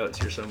it in my notes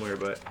here somewhere,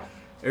 but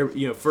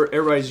for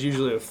everybody's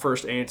usually the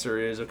first answer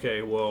is,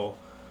 okay, well,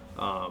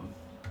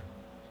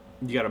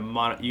 you gotta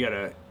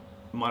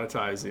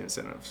monetize the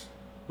incentives,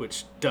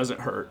 which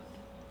doesn't hurt,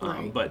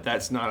 Right. but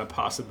that's not a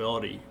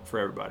possibility for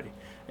everybody.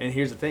 And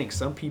here's the thing: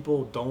 some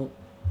people don't.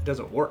 It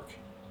doesn't work.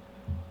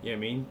 You know what I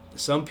mean?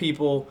 Some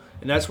people,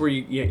 and that's where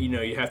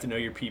you have to know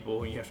your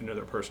people and you have to know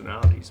their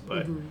personalities.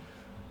 But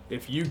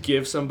if you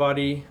give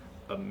somebody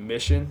a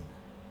mission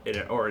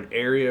or an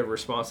area of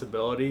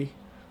responsibility,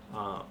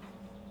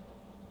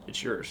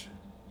 it's yours.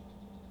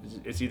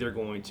 It's either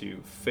going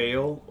to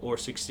fail or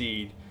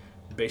succeed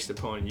based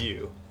upon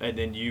you, and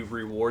then you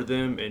reward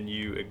them and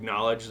you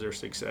acknowledge their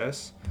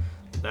success.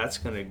 That's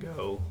going to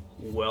go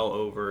well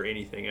over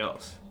anything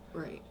else.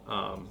 Right.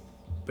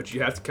 But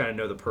you have to kind of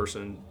know the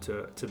person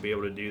to be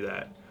able to do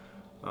that.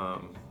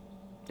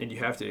 And you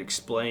have to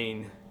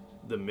explain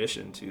the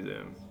mission to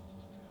them.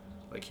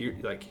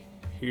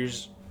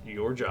 Here's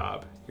your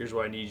job. Here's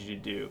what I need you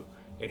to do.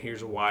 And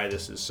here's why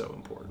this is so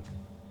important.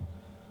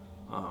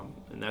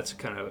 And that's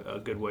kind of a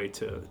good way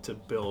to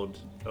build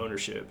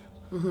ownership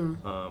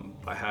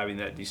by having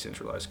that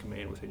decentralized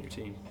command within your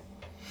team.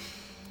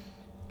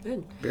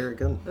 Good. Very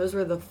good. Those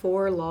were the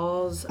 4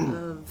 laws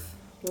of,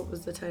 what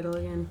was the title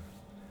again?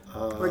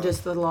 Or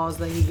just the laws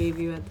that he gave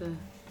you at the...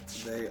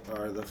 They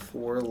are the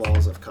 4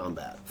 laws of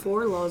combat.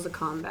 4 laws of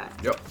combat.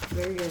 Yep.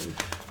 Very good.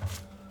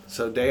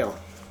 So Dale,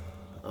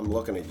 I'm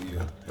looking at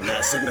you, and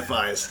that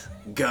signifies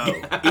go,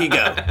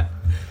 ego.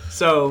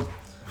 So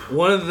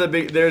one of the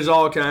there's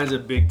all kinds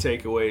of big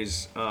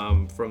takeaways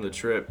from the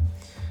trip,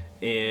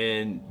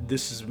 and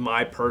this is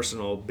my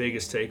personal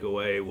biggest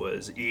takeaway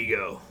was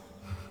ego.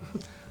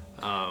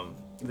 I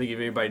think if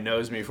anybody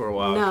knows me for a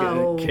while, come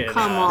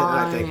on.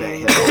 I think that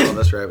hit all of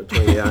us right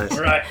between the eyes.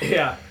 Right?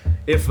 Yeah.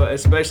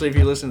 Especially if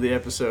you listen to the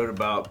episode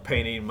about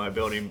painting my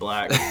building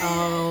black,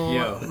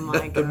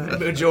 My the God.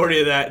 majority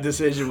of that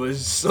decision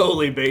was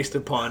solely based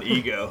upon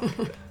ego.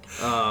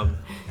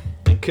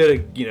 It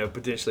could have,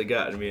 potentially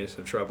gotten me in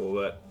some trouble,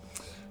 but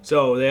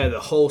so they had the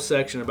whole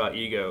section about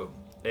ego,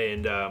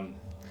 and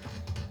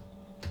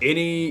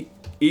any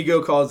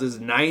ego causes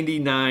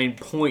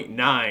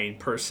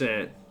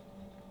 99.9%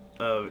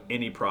 of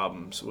any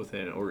problems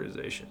within an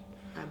organization.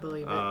 I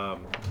believe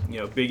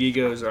it. Big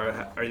egos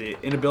are the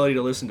inability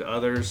to listen to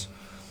others.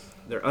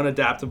 They're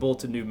unadaptable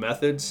to new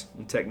methods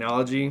and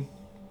technology.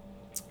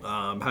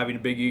 Having a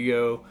big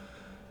ego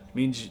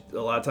means a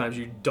lot of times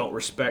you don't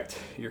respect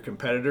your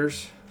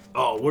competitors.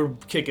 Oh, we're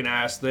kicking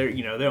ass. They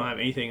don't have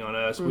anything on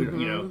us. We,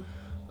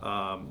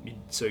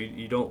 so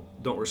you don't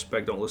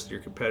respect, don't listen to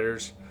your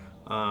competitors.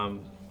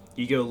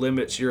 Ego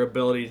limits your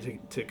ability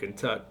to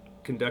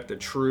conduct a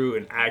true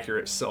and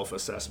accurate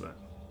self-assessment.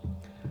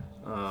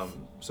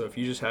 So if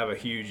you just have a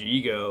huge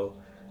ego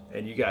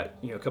and you got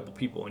a couple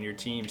people on your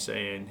team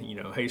saying,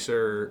 hey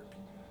sir,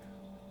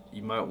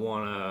 you might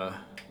want to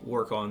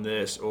work on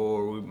this,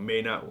 or we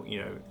may not,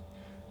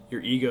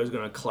 your ego is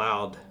going to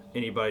cloud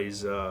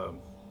anybody's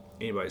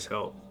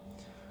help.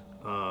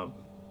 And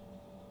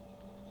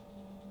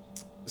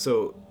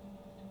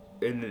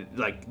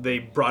they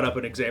brought up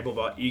an example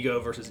about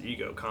ego versus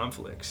ego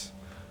conflicts.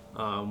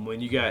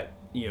 When you got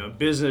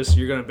business,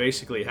 you're going to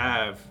basically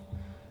have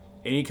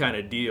any kind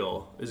of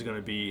deal is going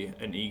to be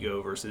an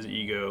ego versus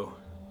ego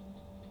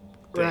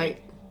thing. Right.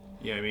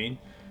 You know what I mean?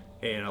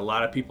 And a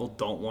lot of people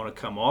don't want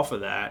to come off of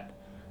that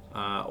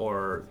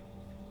or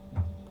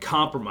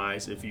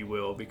compromise, if you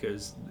will,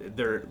 because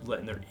they're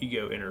letting their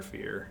ego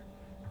interfere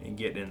and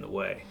getting in the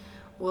way.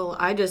 Well,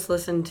 I just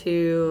listened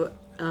to,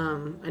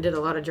 I did a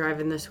lot of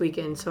driving this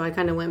weekend, so I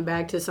kind of went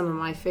back to some of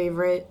my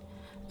favorite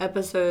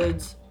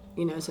episodes.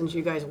 Since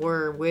you guys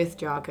were with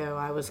Jacko,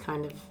 I was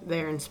kind of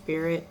there in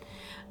spirit.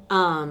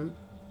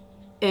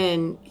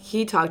 And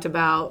he talked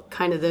about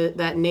kind of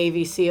that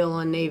Navy SEAL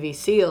on Navy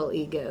SEAL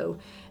ego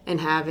and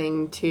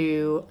having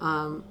to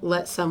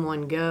let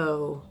someone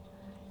go.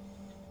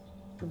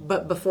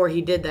 But before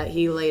he did that,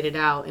 he laid it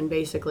out and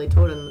basically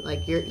told him,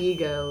 your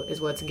ego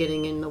is what's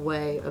getting in the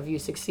way of you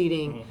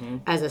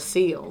succeeding as a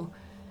SEAL.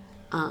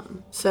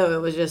 So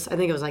it was I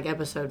think it was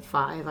episode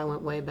 5. I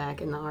went way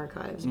back in the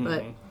archives,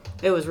 but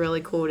it was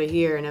really cool to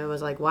hear. And it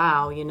was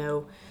wow,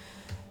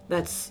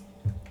 that's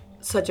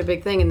such a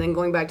big thing. And then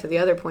going back to the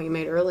other point you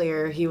made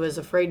earlier, he was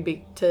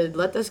afraid to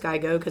let this guy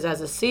go because as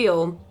a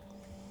SEAL,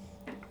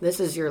 this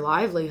is your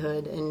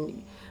livelihood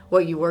and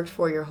what you worked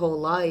for your whole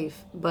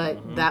life.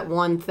 But that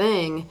one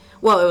thing,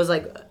 well, it was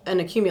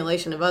an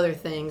accumulation of other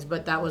things,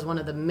 but that was one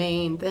of the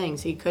main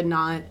things. He could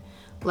not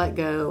let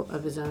go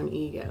of his own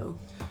ego.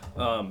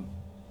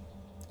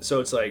 So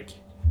it's like,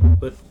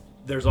 but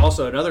there's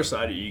also another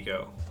side of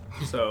ego.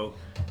 So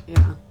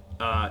Yeah.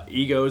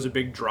 Ego is a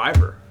big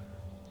driver.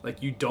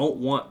 Like you don't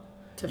want,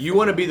 you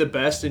want to be the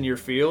best in your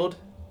field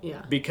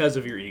because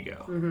of your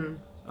ego.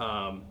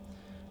 Mm-hmm.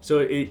 So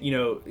it, you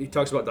know, he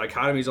talks about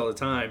dichotomies all the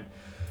time.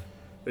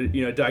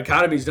 You know,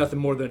 dichotomy is nothing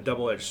more than a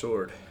double-edged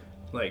sword.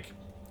 Like,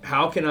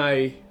 how can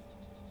I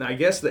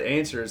guess the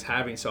answer is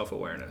having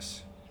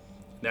self-awareness.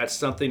 That's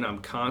something I'm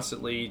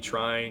constantly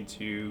trying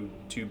to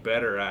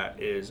better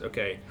at is,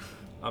 okay,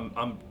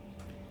 I'm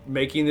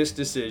making this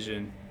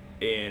decision,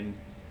 and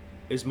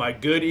is my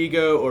good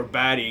ego or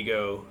bad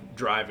ego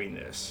driving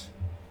this?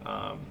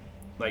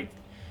 Like,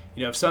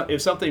 you know,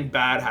 if something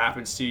bad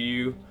happens to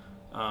you,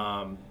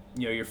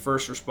 you know, your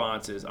first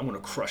response is, I'm going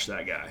to crush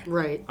that guy.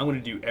 Right. I'm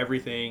going to do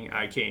everything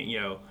I can, you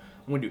know,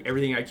 I'm going to do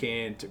everything I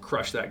can to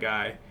crush that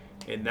guy.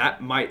 And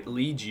that might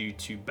lead you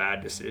to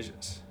bad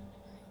decisions.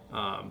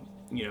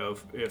 You know,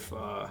 if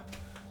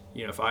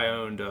you know, if I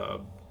owned a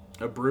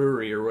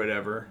brewery or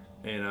whatever,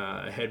 and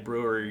a head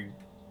brewery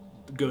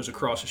goes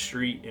across the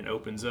street and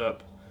opens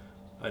up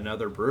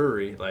another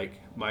brewery, like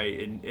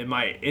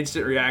my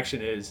instant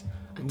reaction is,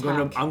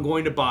 I'm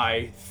going to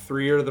buy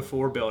 3 of the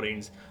 4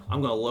 buildings.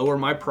 I'm going to lower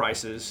my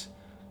prices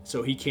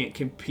so he can't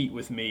compete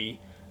with me,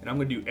 and I'm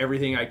going to do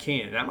everything I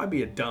can. And that might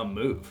be a dumb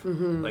move.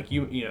 Mm-hmm. Like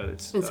you know,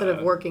 it's instead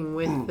of working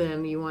with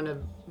them, you want to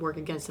work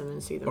against them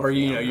and see them. Or fail.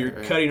 you know, you're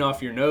cutting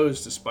off your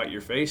nose to spite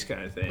your face,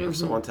 kind of thing. If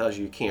someone tells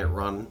you can't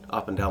run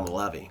up and down the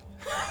levee.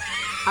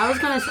 I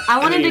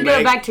wanted to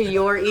go back to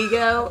your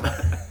ego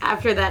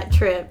after that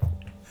trip.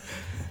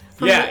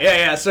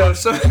 Yeah. So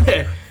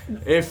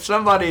if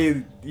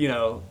somebody, you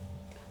know,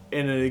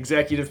 in an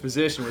executive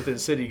position within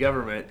city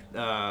government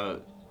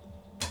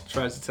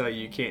tries to tell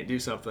you can't do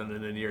something,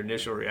 and then your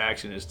initial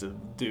reaction is to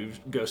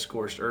go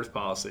scorched earth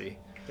policy,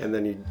 and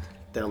then you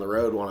down the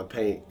road want to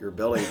paint your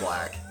building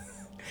black,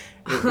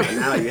 and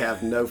now you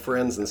have no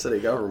friends in city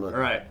government.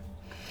 Right?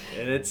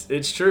 And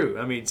it's true.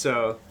 I mean,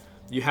 so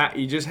you got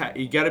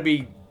to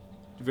be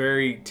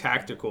very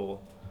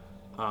tactical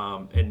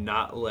and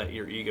not let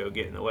your ego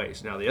get in the way.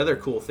 So now the other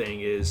cool thing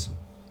is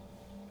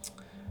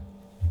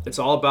it's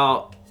all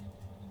about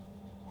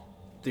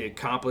the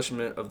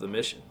accomplishment of the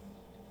mission.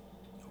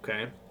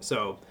 Okay?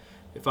 So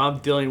if I'm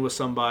dealing with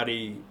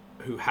somebody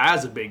who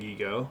has a big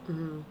ego,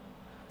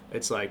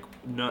 it's like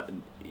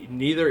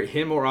neither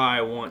him or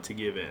I want to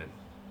give in.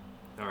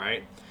 All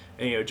right?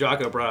 And you know,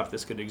 Jacko brought up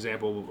this good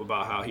example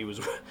about how he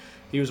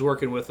was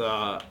working with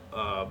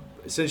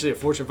essentially a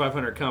Fortune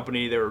 500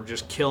 company. They were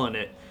just killing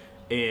it,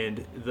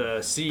 and the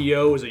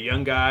CEO was a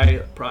young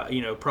guy,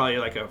 probably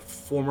like a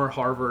former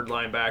Harvard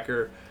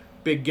linebacker,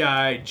 big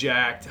guy,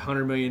 jacked,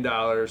 $100 million,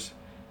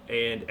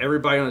 and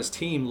everybody on his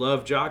team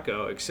loved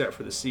Jacko except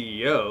for the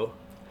CEO.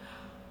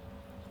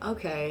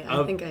 Okay,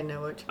 I think I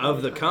know what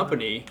of the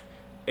company,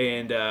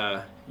 and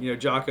you know,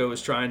 Jacko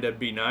was trying to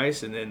be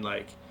nice, and then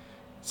like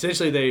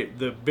essentially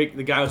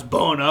the guy was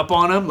blowing up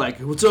on him, like,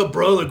 "What's up,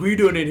 bro? Like, what are you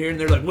doing in here?" And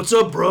they're like, "What's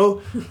up,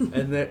 bro?"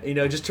 And then, you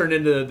know, just turned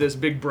into this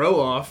big bro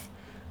off.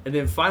 And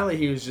then finally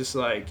he was just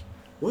like,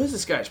 "What is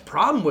this guy's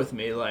problem with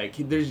me? Like,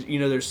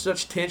 there's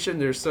such tension,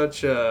 there's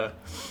such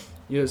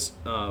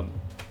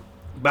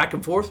back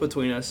and forth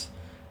between us."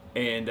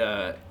 And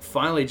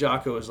finally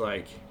Jacko was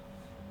like,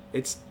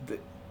 "It's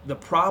the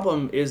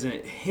problem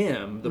isn't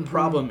him. The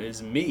problem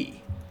is me.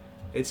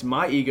 It's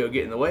my ego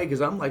getting in the way,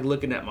 because I'm like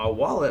looking at my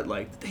wallet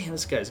like, damn,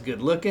 this guy's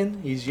good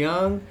looking. He's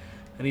young,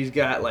 and he's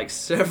got like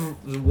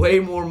way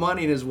more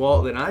money in his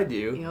wallet than I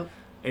do." Yep.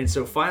 And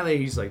so finally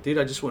he's like, "Dude,"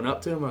 I just went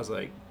up to him. I was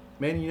like,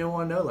 "Man, you don't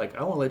want to know? Like,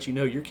 I want to let you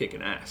know you're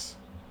kicking ass.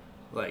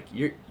 Like,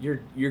 you're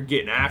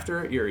getting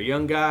after it. You're a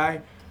young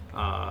guy.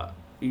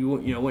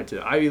 You went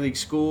to Ivy League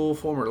school,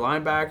 former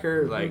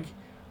linebacker. Like,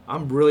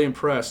 I'm really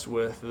impressed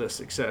with the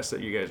success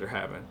that you guys are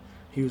having."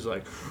 He was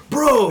like,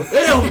 "Bro,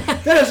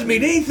 that doesn't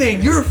mean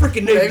anything. You're a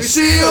freaking Navy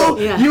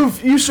SEAL. Yeah.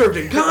 You served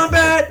in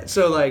combat."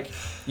 So like,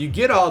 you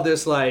get all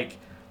this like.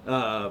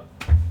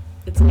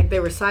 It's like they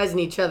were sizing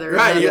each other.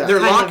 Right, up, they're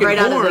kind locking right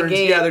out of the horns.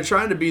 gate. Yeah, they're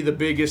trying to be the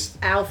biggest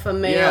Alpha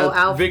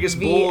male, biggest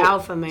bull,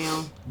 alpha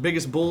male.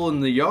 biggest bull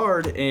in the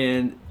yard,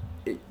 and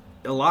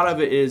a lot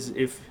of it is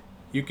if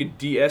you can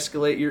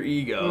de-escalate your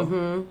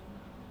ego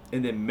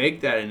and then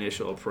make that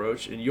initial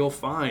approach, and you'll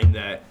find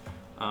that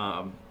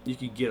you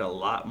can get a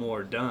lot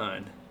more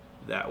done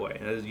that way.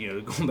 And as, you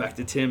know, going back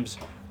to Tim's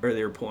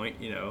earlier point,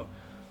 you know,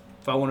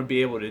 if I want to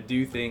be able to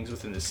do things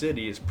within the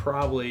city, it's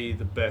probably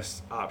the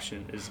best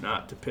option is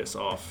not to piss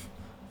off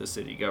the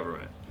city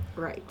government.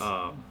 Right.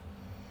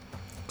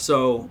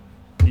 So,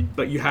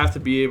 but you have to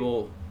be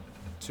able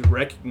to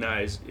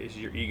recognize, is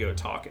your ego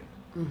talking?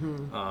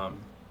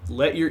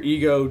 Let your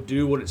ego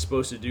do what it's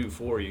supposed to do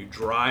for you.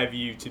 Drive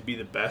you to be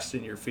the best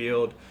in your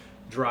field.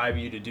 Drive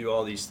you to do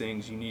all these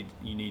things you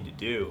need to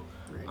do.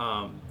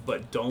 Right.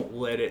 But don't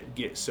let it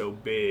get so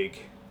big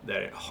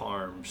that it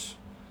harms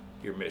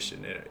your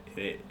mission.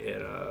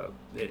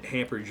 It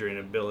hampers your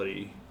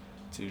inability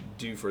to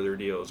do further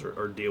deals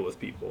or deal with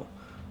people.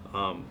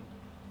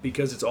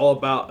 because it's all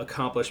about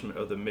accomplishment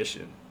of the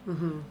mission.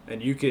 Mm-hmm.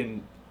 And you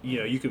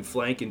can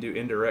flank and do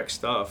indirect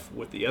stuff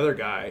with the other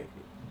guy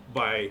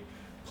by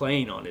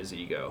playing on his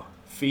ego,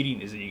 feeding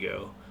his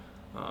ego,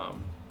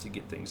 to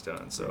get things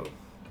done. So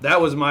that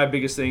was my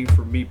biggest thing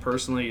for me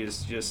personally,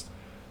 is just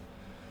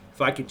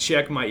if I could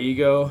check my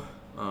ego,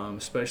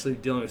 especially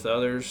dealing with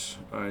others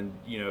and,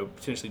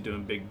 potentially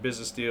doing big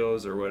business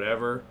deals or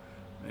whatever,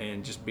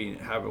 and just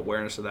have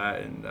awareness of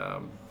that and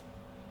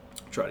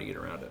try to get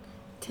around it.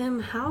 Tim,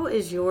 how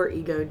is your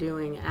ego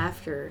doing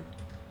after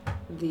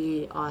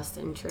the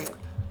Austin trip?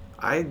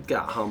 I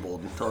got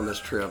humbled on this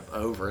trip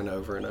over and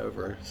over and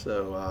over.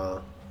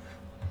 So,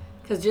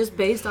 because just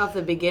based off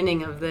the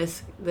beginning of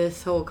this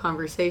whole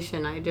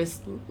conversation,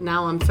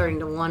 now I'm starting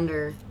to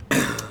wonder.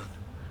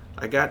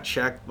 I got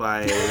checked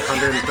by a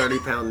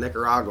 130-pound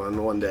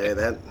Nicaraguan one day.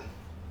 That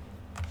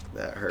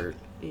hurt.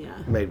 Yeah.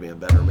 Made me a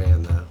better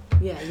man, though.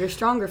 Yeah, you're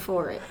stronger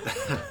for it.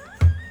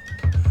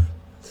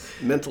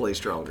 Mentally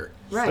stronger.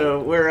 Right.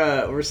 So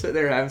we're sitting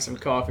there having some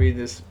coffee.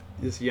 This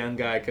young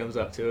guy comes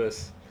up to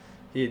us.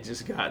 He had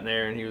just gotten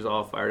there and he was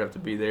all fired up to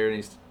be there, and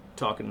he's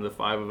talking to the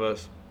five of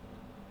us.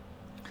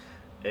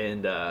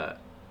 And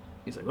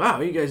he's like, "Wow,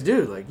 what you guys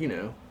do? Like,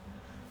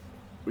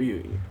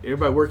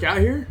 everybody work out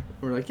here?"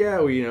 We're like,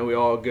 "Yeah, we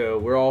all go.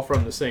 We're all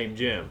from the same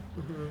gym."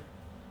 Mm-hmm.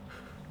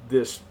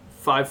 This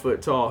 5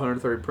 foot tall,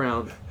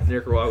 130-pound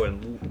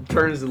Nicaraguan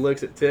turns and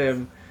looks at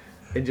Tim,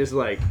 and just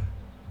like,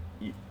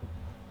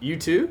 "You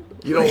too?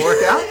 You don't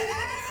work out?"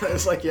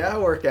 It's like, "Yeah, I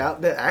work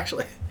out."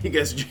 Actually, he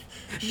goes, "Did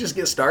you just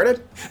get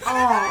started?"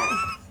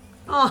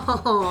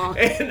 Oh.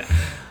 And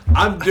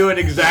I'm doing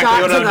exactly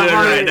Shot what to I'm the doing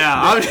heart. right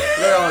now.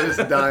 They're all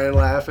just dying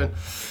laughing.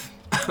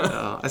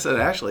 I said,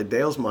 "Actually,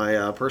 Dale's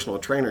my personal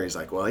trainer." He's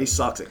like, "Well, he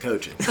sucks at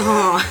coaching."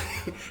 Oh.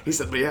 He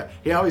said, "But yeah,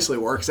 he obviously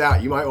works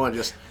out. You might want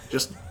to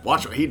just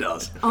watch what he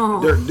does.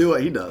 Oh. Do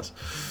what he does."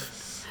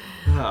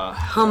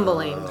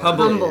 Humbling.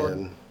 Humbling. Humbled.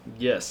 And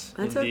Yes.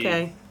 That's indeed.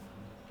 okay.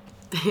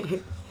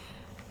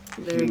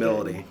 Very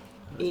humility.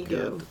 good.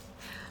 Ego. Good.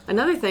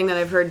 Another thing that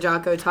I've heard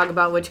Jacko talk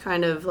about, which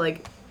kind of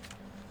like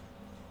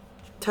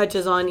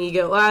touches on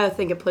ego, well, I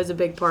think it plays a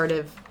big part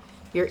of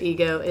your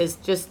ego, is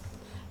just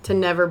to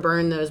never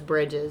burn those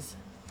bridges.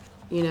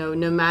 No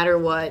matter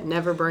what,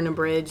 never burn a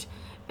bridge.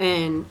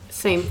 And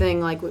same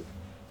thing like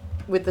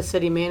with the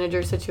city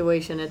manager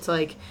situation. It's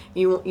like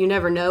you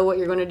never know what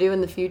you're going to do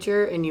in the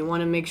future, and you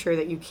want to make sure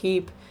that you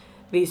keep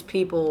these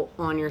people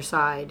on your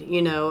side,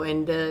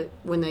 and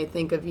when they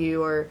think of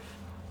you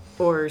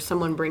or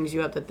someone brings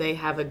you up, that they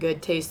have a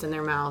good taste in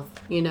their mouth,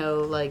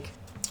 like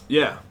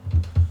Yeah.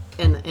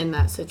 in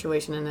that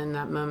situation and in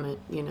that moment,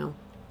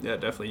 Yeah,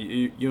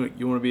 definitely. You want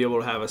to be able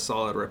to have a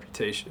solid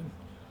reputation,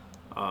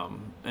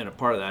 and a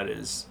part of that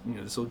is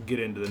this will get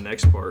into the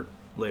next part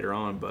later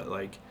on. But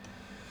like,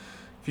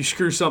 if you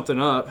screw something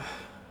up,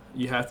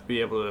 you have to be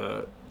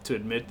able to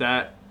admit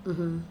that,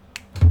 Mm-hmm.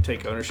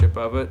 take ownership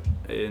of it,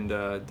 and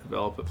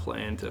develop a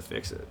plan to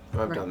fix it.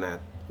 I've Right. done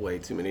that way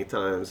too many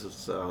times.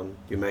 It's,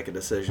 you make a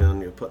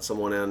decision, you put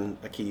someone in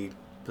a key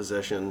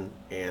position,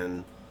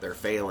 and they're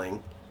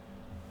failing,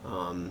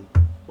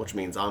 which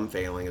means I'm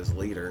failing as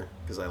leader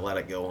because I let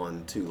it go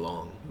on too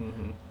long.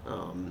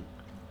 Mm-hmm.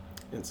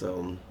 And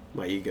so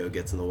my ego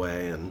gets in the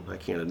way, and I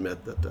can't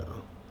admit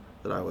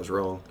that I was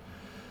wrong.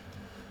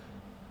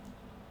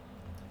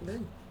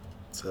 Good.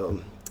 So,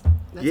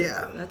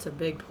 That's that's a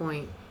big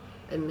point.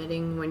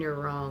 Admitting when you're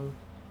wrong.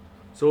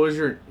 So what was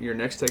your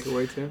next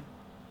takeaway, Tim?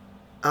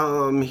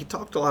 he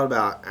talked a lot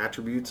about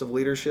attributes of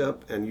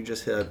leadership, and you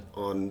just hit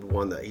on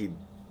one that he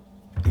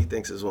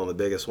thinks is one of the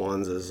biggest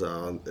ones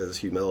is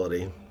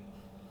humility.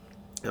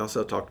 He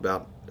also talked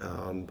about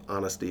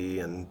honesty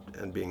and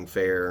being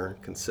fair,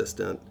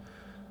 consistent.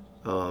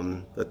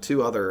 The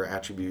two other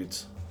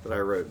attributes that I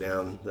wrote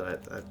down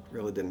that I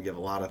really didn't give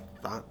a lot of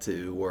thought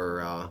to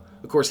were,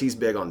 of course, he's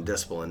big on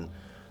discipline,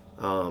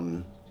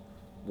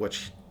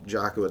 which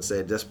Jacko would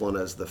say discipline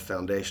is the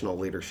foundational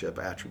leadership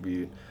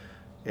attribute,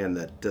 and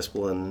that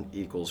discipline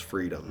equals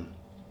freedom.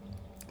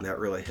 And that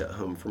really hit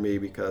home for me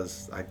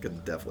because I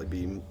could definitely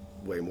be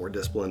way more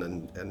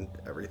disciplined in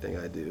everything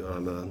I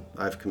do.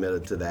 I've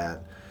committed to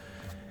that.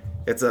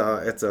 It's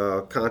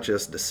a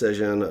conscious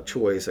decision, a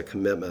choice, a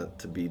commitment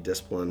to be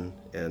disciplined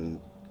in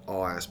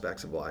all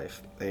aspects of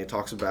life. And he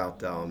talks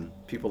about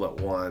people that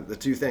want, the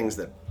two things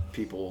that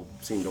people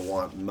seem to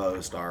want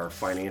most are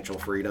financial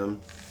freedom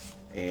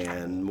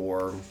and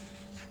more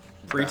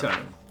Free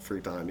time. Free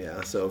time,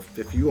 yeah. So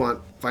if you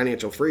want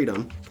financial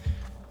freedom,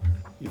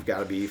 you've got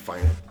to be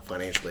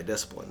financially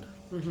disciplined.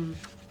 Mm-hmm.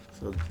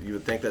 So you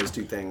would think those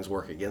two things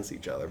work against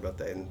each other, but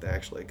they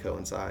actually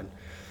coincide.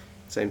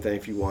 Same thing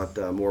if you want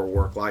more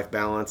work-life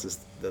balance,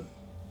 is the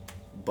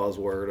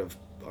buzzword of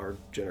our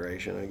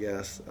generation, I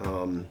guess.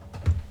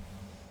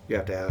 You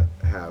have to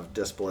have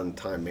disciplined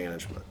time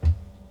management.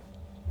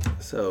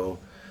 So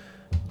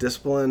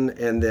discipline,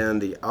 and then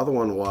the other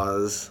one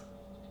was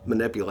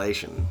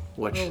manipulation,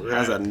 which right.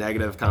 has a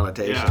negative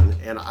connotation.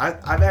 Yeah. And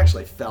I've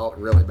actually felt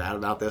really bad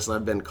about this, and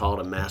I've been called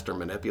a master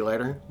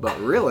manipulator. But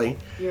really,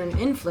 You're an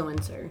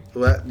influencer.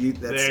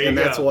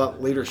 that's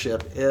what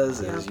leadership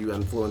is you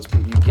influence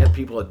people. You get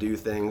people to do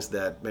things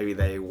that maybe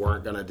they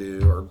weren't going to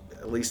do, or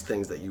at least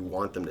things that you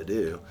want them to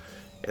do.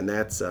 And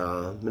that's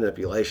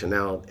manipulation.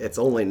 Now, it's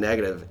only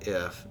negative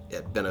if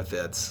it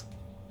benefits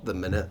the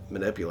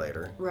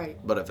manipulator. Right.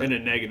 But if In a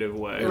negative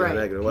way. in Right. a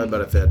negative way, but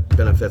if it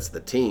benefits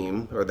the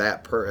team or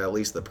at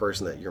least the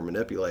person that you're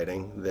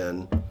manipulating,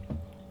 then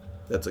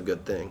that's a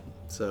good thing.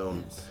 So,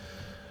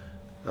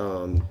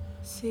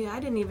 See, I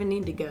didn't even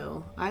need to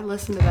go. I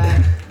listened to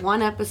that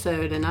one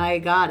episode and I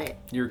got it.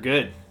 You're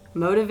good.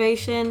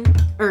 Manipulation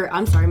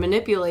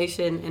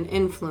and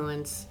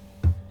influence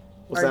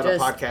was are that a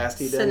just podcast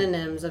he did?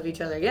 synonyms of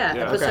each other. Yeah,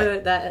 Yeah.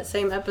 that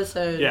same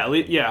episode.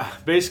 Yeah.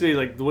 Basically,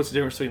 like, what's the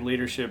difference between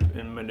leadership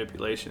and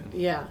manipulation?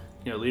 Yeah.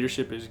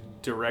 Leadership is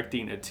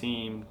directing a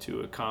team to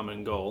a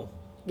common goal.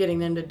 Getting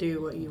them to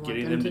do what you want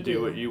Getting them to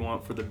do what you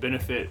want for the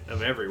benefit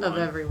of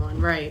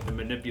everyone. Right. And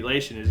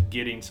manipulation is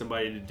getting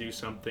somebody to do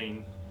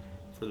something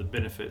for the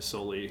benefit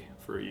solely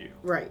for you.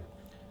 Right.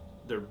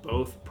 They're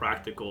both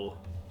practical.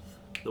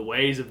 The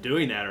ways of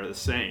doing that are the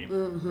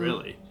same,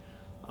 really.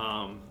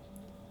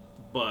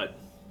 But,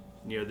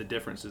 the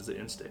difference is the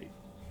end state.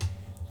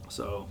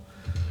 So,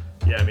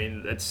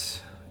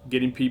 that's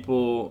getting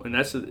people,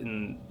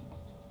 and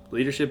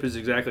leadership is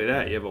exactly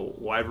that. You have a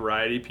wide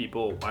variety of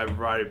people, wide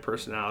variety of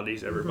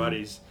personalities.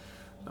 Everybody's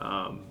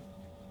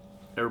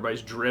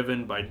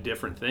driven by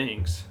different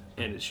things,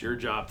 and it's your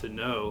job to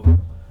know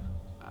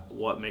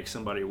what makes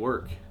somebody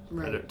work,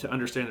 Right. to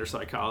understand their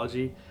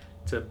psychology,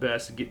 to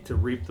best get to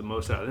reap the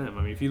most out of them.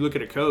 I mean, if you look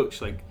at a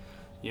coach like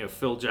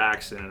Phil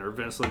Jackson or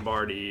Vince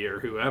Lombardi or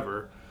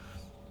whoever,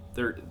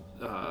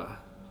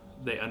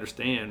 they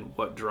understand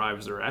what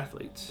drives their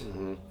athletes,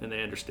 and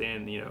they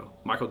understand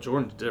Michael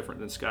Jordan's different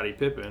than Scottie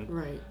Pippen,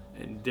 Right.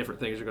 and different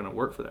things are going to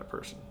work for that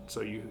person.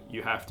 So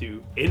you have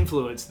to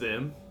influence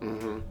them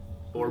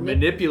or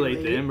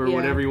manipulate them or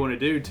whatever you want to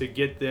do to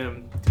get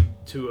them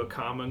to a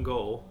common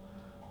goal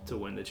to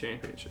win the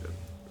championship.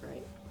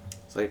 Right.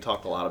 So you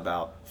talk a lot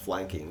about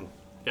flanking.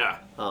 Yeah.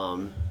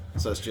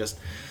 So it's just,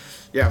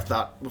 I've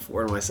thought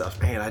before to myself,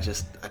 man, I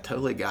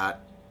totally got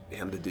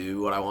him to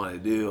do what I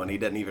wanted to do, and he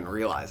didn't even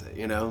realize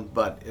it,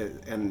 But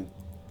and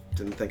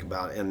didn't think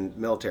about it in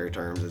military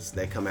terms is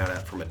they come at it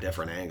from a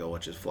different angle,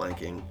 which is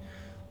flanking.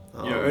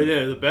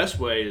 The best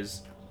way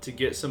is to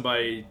get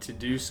somebody to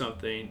do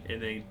something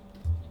and then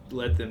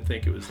let them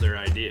think it was their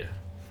idea.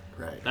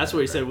 Right. That's what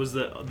he said was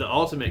the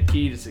ultimate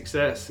key to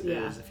success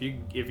Yeah. is if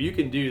you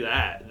can do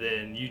that,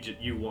 then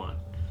you won.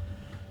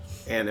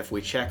 And if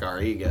we check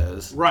our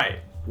egos, Right.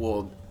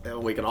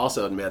 we can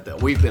also admit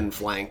that we've been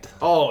flanked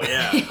Oh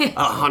yeah.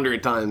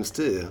 100 times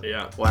too.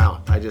 Yeah.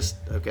 Wow.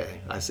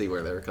 I see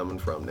where they're coming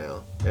from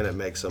now, and it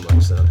makes so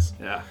much sense.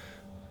 Yeah.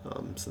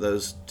 So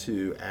those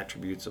two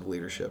attributes of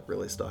leadership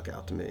really stuck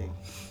out to me.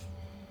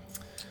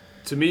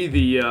 To me,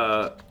 the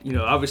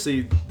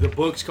obviously the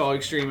book's called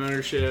Extreme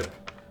Ownership.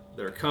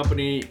 They're a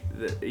company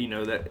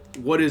that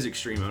what is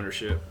extreme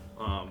ownership?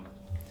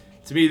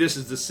 To me, this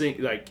is the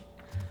thing. Like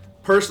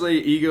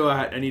personally, ego.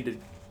 I need to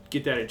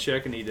get that in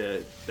check.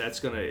 That's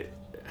gonna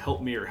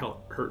help me or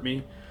hurt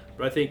me.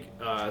 But I think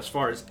as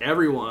far as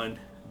everyone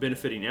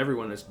benefiting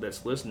everyone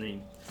that's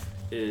listening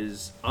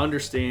is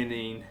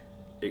understanding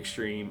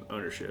extreme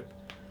ownership.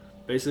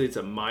 Basically, it's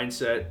a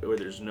mindset where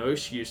there's no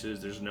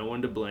excuses, there's no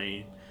one to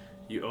blame.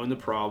 You own the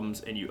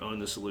problems and you own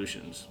the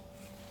solutions.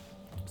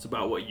 It's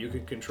about what you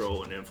can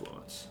control and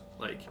influence.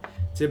 Like,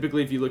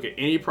 typically, if you look at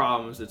any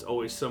problems, it's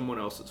always someone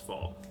else's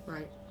fault.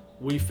 Right.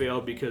 We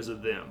failed because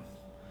of them.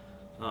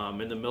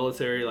 In the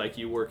military, like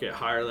you work at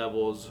higher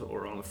levels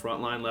or on the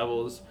frontline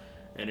levels,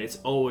 and it's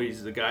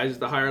always the guys at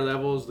the higher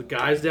levels, the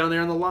guys down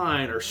there on the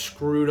line are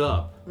screwed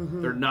up.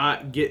 They're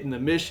not getting the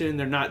mission.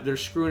 They're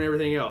screwing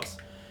everything else.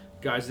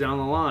 Guys down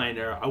the line,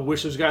 I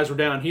wish those guys were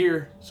down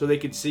here so they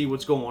could see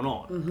what's going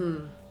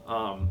on.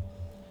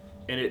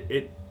 And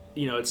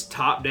it's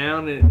top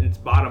down and it's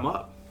bottom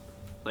up.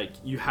 Like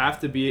you have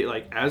to be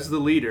like as the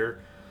leader.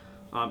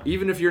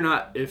 Even if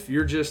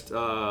you're just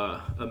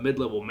a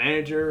mid-level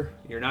manager,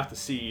 you're not the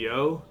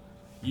CEO,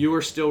 you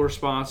are still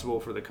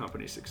responsible for the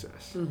company's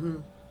success.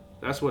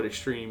 That's what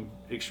extreme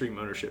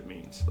ownership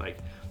means. Like,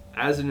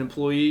 as an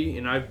employee,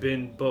 and I've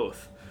been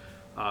both,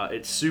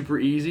 it's super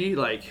easy.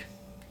 Like,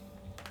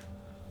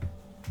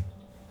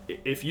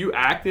 if you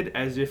acted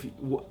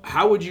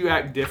how would you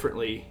act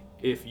differently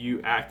if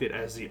you acted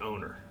as the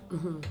owner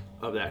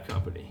of that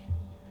company?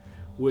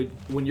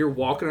 When you're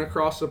walking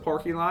across the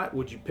parking lot,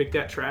 would you pick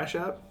that trash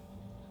up?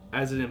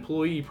 As an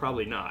employee,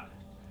 probably not.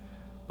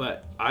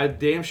 But I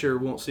damn sure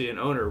won't see an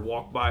owner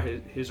walk by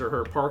his or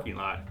her parking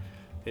lot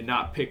and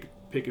not pick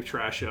a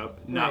trash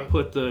up, not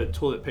put the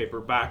toilet paper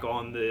back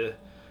on the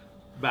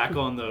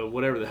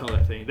whatever the hell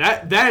that thing.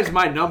 That is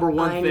my number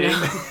one thing.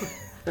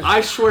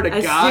 I swear to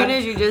God. As soon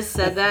as you just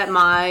said that,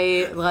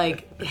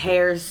 my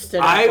hairs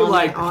stood up. I on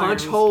my punch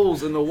arms.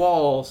 holes in the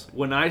walls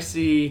when I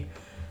see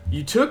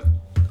you took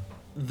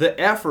the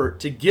effort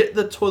to get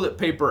the toilet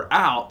paper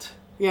out,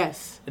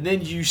 Yes. and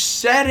then you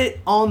set it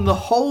on the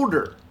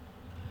holder.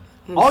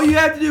 All you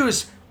have to do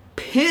is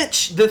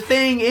pinch the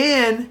thing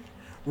in,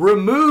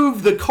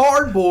 remove the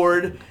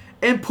cardboard,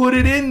 and put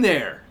it in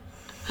there.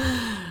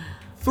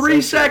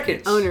 3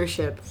 seconds.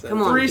 Ownership.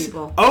 Come on,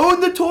 people. Own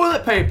the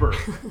toilet paper.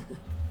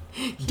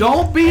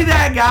 Don't be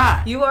that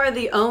guy. You are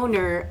the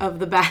owner of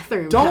the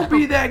bathroom. Don't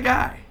be that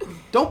guy.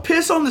 Don't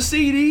piss on the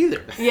seat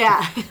either.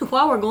 Yeah,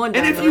 while we're going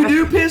down And if the you road.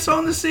 do piss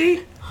on the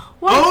seat,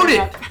 Wipe own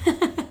up.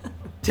 it.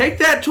 Take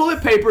that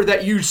toilet paper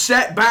that you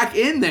set back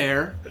in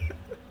there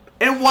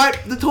and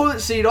wipe the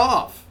toilet seat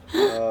off.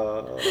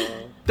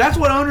 That's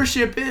what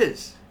ownership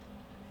is.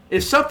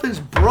 If something's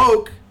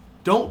broke,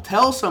 don't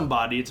tell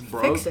somebody it's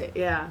broke. Fix it,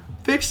 yeah.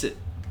 Fix it.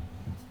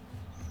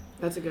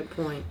 That's a good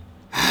point.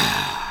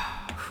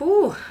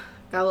 Whew.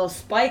 Got a little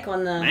spike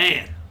on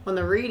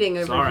the reading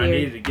over Sorry, here. I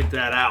needed to get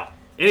that out.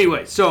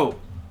 Anyway, so,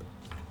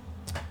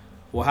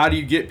 well, how do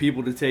you get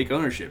people to take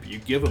ownership? You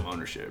give them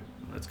ownership.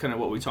 That's kind of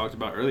what we talked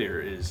about earlier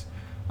is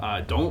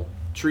don't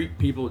treat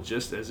people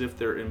just as if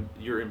they're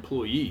your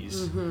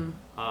employees.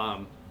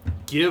 Mm-hmm.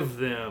 Give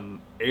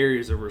them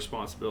areas of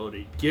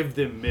responsibility. Give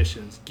them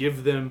missions.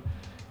 Give them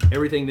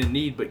everything they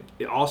need, but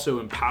also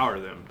empower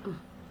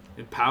them.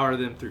 Empower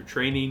them through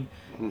training.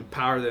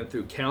 Empower them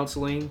through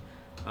counseling.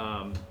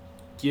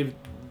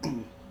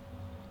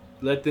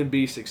 Let them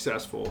be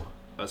successful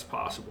as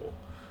possible.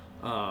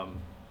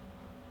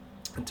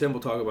 And Tim will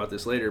talk about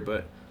this later,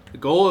 but the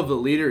goal of the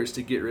leader is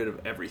to get rid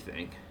of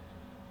everything.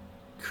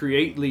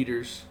 Create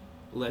leaders,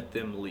 let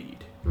them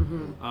lead.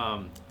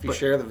 If you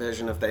share the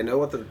vision, if they know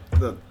what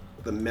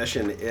the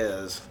mission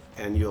is,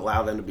 and you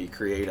allow them to be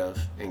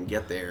creative and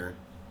get there,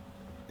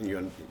 and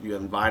you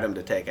invite them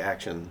to take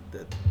action,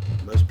 that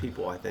most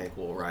people, I think,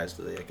 will rise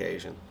to the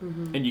occasion.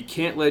 And you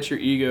can't let your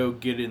ego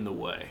get in the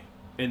way.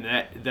 And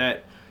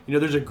that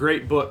there's a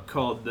great book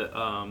called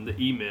the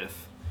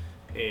E-Myth,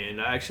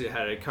 and I actually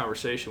had a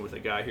conversation with a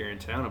guy here in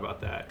town about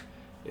that.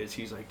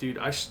 He's like, dude,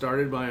 I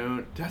started my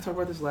own. Did I talk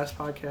about this last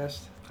podcast?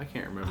 I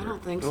can't remember. I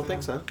don't think I don't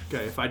think so.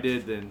 Okay, if I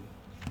did, then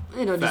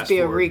It'll just fast be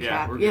forward. a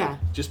recap. Yeah, Yeah.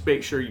 Just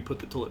make sure you put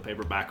the toilet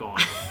paper back on.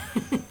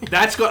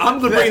 I'm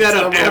going to bring that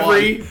up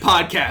every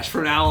podcast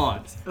from now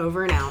on.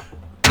 Over and out.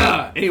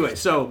 Anyway,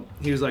 so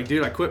he was like,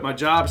 dude, I quit my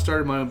job,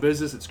 started my own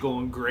business. It's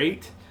going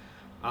great,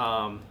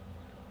 but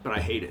I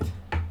hate it.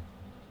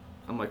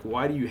 I'm like,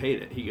 why do you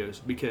hate it? He goes,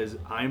 because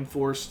I'm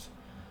forced.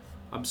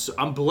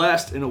 I'm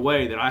blessed in a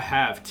way that I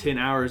have 10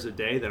 hours a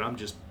day that I'm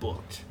just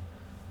booked,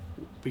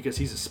 because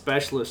he's a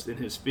specialist in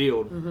his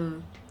field,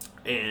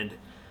 and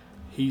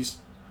he's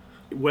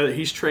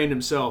trained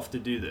himself to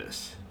do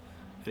this,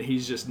 and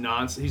he's just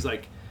he's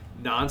like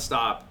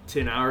nonstop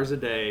 10 hours a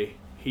day.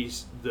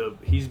 He's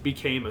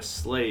became a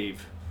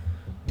slave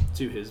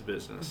to his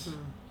business.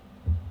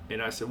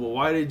 And I said, well,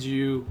 why did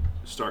you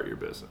start your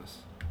business?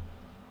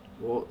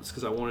 Well, it's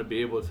because I want to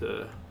be able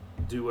to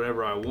do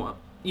whatever I want,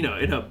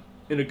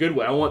 in a good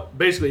way. I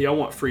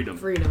want freedom.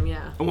 Freedom,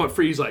 yeah. I want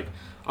free. He's like,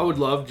 I would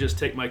love to just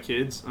take my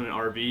kids on an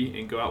RV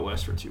and go out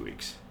west for 2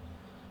 weeks,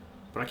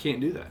 but I can't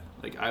do that.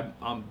 Like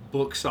I'm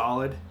booked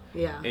solid.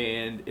 Yeah.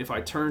 And if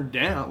I turn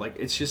down, like,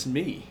 it's just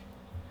me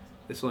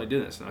that's only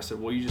doing this. And I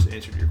said, well, you just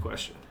answered your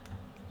question.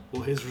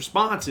 Well, his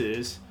response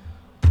is,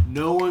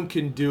 no one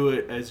can do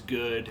it as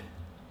good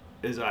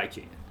as I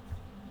can.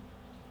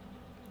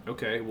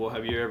 Okay, well,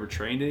 have you ever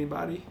trained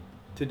anybody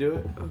to do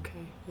it?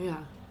 Okay, yeah.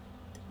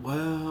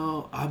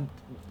 Well, and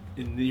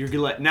you're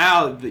gonna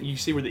now that you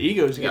see where the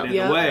ego's getting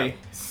in the way.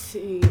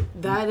 See,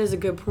 that is a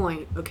good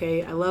point.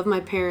 Okay, I love my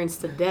parents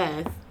to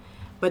death,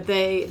 but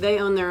they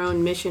own their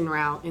own mission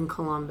route in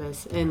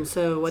Columbus, and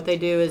so what they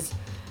do is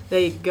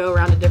they go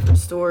around to different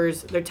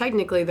stores. They're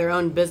technically their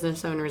own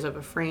business owners of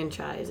a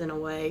franchise in a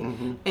way,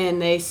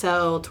 and they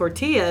sell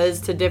tortillas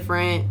to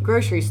different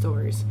grocery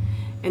stores,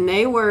 and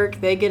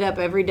they get up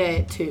every day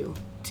at 2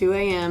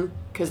 a.m.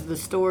 because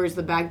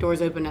the back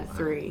doors open at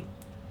 3.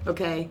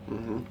 Okay.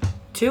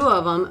 2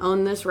 of them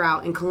own this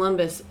route in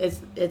Columbus.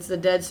 It's the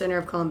dead center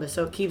of Columbus,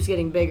 so it keeps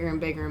getting bigger and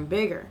bigger and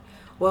bigger.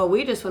 Well,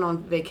 we just went on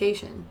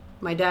vacation.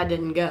 My dad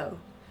didn't go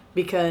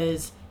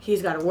because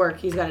he's got to work.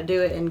 He's got to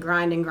do it and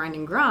grind and grind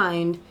and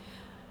grind.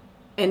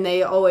 And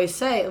they always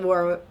say,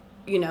 I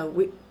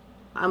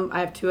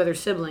have 2 other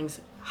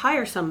siblings.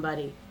 Hire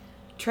somebody,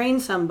 train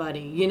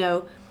somebody,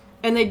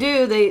 And they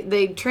do.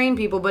 They train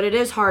people, but it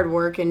is hard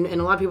work, and a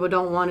lot of people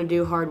don't want to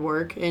do hard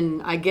work,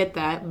 and I get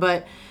that,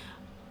 but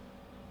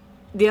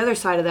the other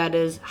side of that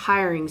is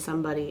hiring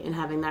somebody and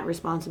having that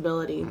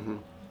responsibility.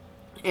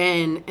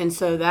 And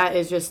so that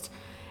is just,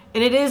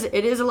 and it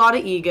is a lot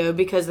of ego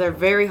because they're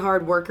very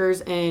hard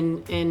workers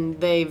and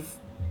they've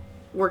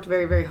worked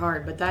very, very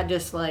hard. But that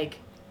just like,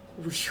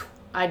 whoosh,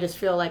 I just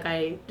feel like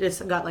I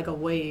just got like a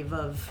wave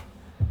of,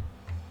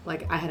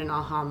 like I had an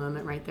aha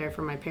moment right there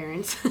for my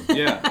parents.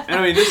 Yeah. And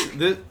I mean, this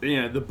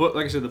the book,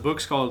 like I said, the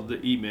book's called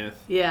The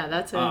E-Myth. Yeah,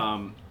 that's it.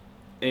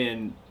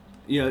 And,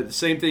 the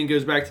same thing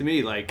goes back to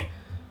me. Like,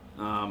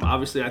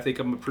 obviously, I think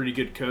I'm a pretty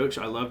good coach.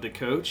 I love to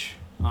coach.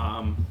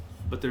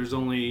 But there's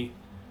only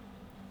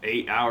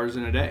 8 hours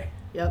in a day.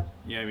 Yep.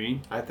 You know what I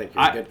mean? I think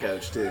you're a good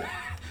coach too.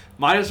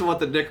 Minus what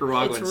the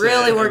Nicaraguan It's said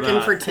really working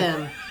about, for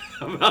Tim.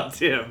 about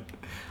Tim.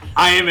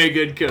 I am a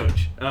good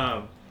coach.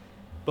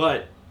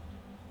 But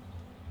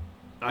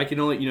I can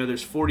only,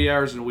 there's 40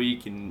 hours in a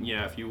week, and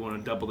yeah, if you want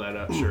to double that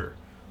up, sure.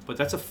 But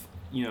that's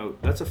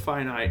a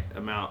finite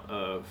amount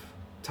of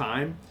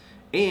time,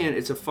 and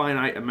it's a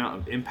finite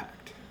amount of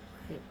impact.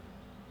 Right.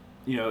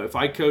 If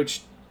I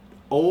coach,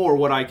 or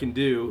what I can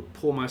do,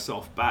 pull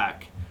myself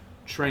back,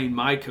 train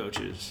my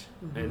coaches,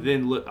 and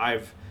then look,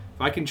 if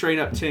I can train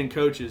up 10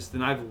 coaches,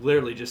 then I've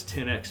literally just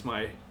 10x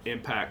my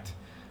impact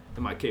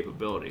and my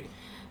capability.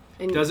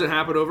 It doesn't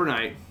happen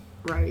overnight.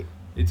 Right.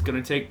 It's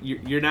going to take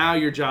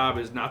your job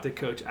is not to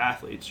coach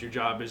athletes. Your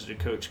job is to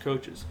coach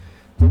coaches.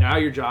 Now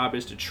your job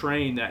is to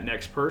train that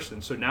next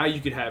person. So now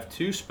you could have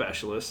 2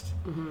 specialists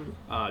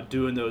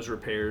doing those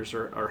repairs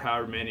or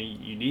however many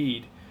you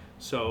need.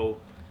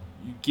 So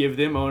you give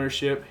them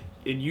ownership,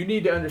 and you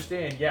need to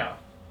understand,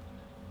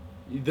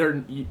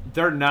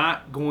 they're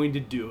not going to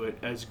do it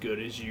as good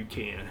as you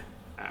can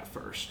at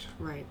first.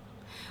 Right.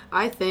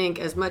 I think,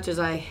 as much as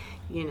I,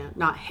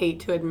 not hate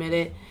to admit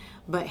it,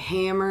 but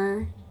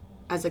Hammer,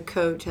 as a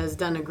coach, has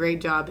done a great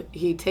job.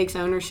 He takes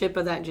ownership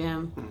of that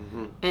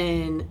gym,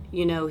 and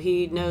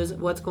he knows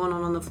what's going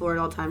on the floor at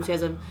all times. He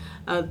has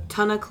a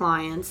ton of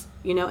clients,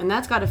 and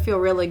that's got to feel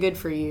really good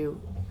for you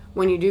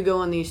when you do go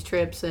on these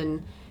trips.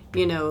 And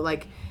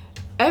like,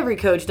 every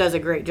coach does a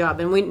great job,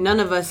 and none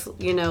of us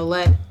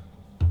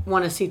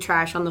want to see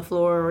trash on the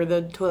floor or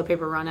the toilet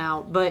paper run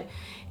out, but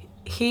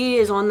he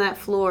is on that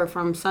floor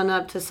from sun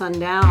up to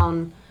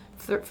sundown,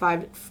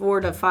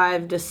 4 to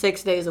 5 to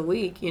 6 days a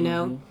week,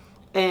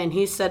 And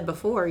he said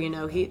before,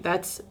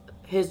 that's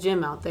his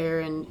gym out there,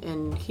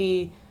 and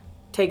he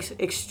takes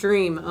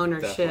extreme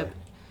ownership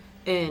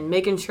in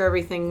making sure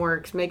everything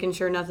works, making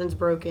sure nothing's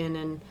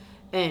broken,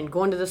 and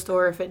going to the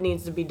store if it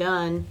needs to be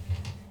done,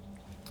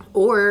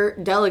 or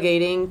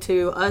delegating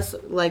to us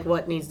like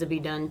what needs to be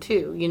done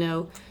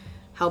too,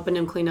 helping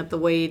him clean up the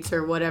weights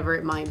or whatever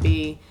it might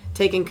be,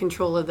 taking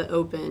control of the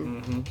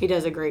open. He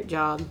does a great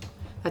job.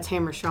 That's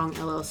Hammer Strong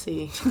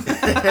LLC.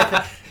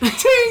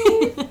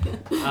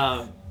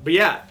 But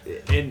yeah,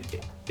 and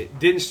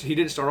he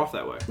didn't start off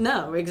that way.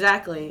 No,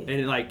 exactly.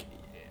 And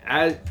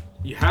as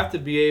you have to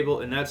be able,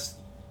 and that's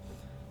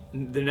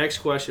the next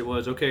question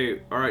was,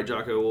 okay, all right,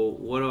 Jacko,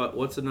 well,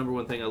 what's the number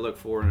one thing I look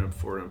for in an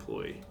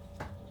employee?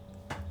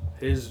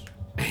 His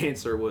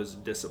answer was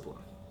discipline.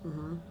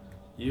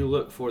 You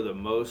look for the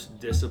most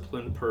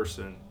disciplined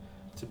person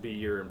to be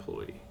your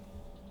employee,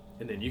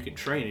 and then you can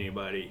train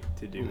anybody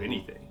to do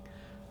anything.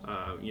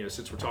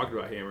 Since we're talking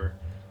about Hammer,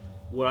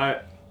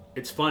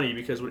 it's funny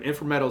because when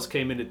Infometals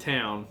came into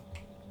town,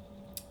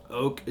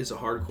 Oak is a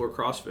hardcore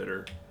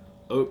CrossFitter.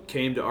 Oak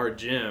came to our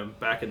gym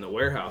back in the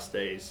warehouse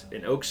days,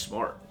 and Oak's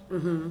smart.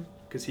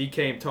 Because he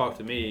came talk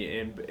to me,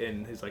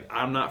 and he's like,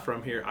 I'm not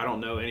from here. I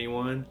don't know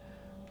anyone.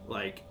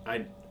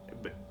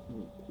 But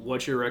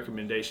what's your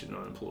recommendation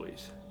on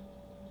employees?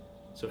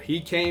 So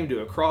he came to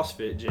a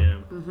CrossFit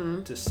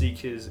gym to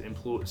seek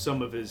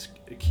some of his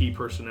key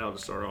personnel to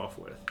start off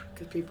with.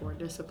 Because people are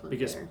disciplined.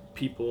 Because there.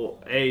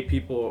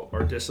 people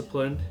are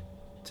disciplined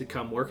to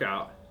come work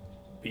out.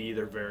 B,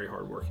 they're very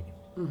hardworking.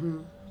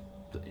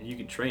 You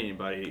can train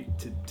anybody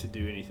to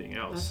do anything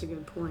else. That's a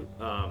good point.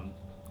 And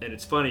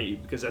it's funny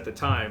because at the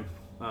time,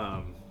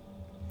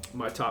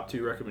 my top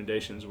 2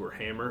 recommendations were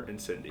Hammer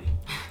and Cindy.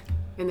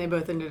 And they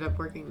both ended up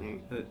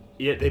working there.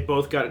 Yeah, they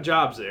both got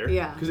jobs there.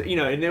 Yeah. Because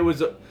and there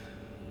was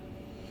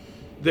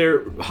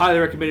they're highly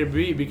recommended to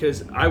me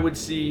because I would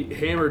see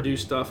Hammer do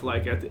stuff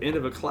like at the end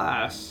of a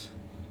class,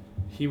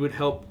 he would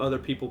help other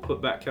people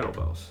put back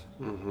kettlebells.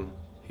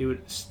 He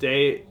would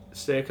stay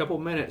a couple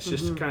minutes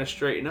just to kind of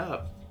straighten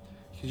up,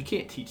 because you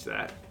can't teach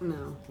that.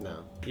 No. You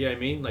know what I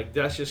mean? Like,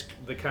 that's just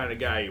the kind of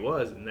guy he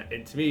was,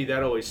 and to me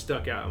that always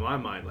stuck out in my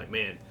mind. Like,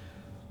 man,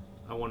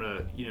 I want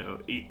to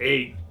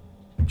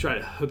try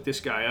to hook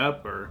this guy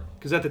up, or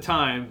because at the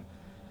time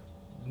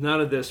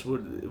none of this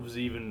was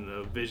even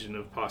a vision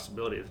of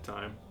possibility at the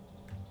time.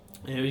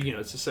 And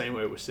it's the same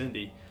way with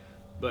Cindy,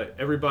 but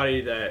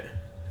everybody that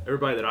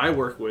I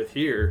work with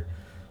here,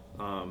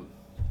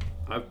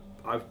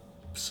 I've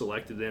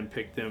selected them,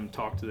 picked them,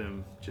 talked to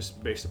them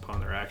just based upon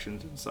their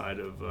actions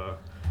inside of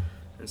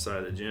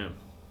the gym.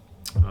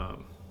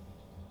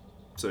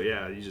 So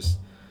yeah,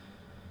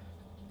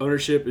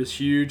 ownership is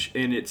huge,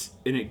 and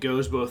it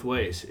goes both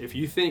ways. If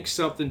you think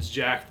something's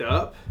jacked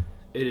up,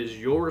 it is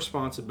your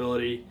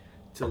responsibility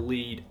to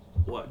lead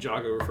what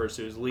Jacko refers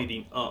to as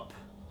leading up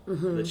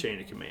the chain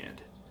of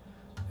command.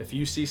 If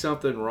you see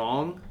something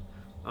wrong,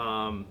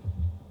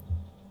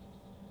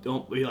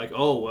 don't be like,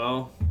 oh,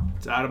 well,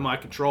 it's out of my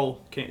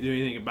control, can't do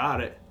anything about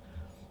it.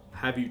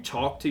 Have you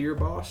talked to your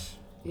boss?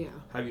 Yeah.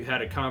 Have you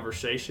had a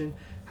conversation?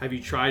 Have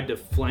you tried to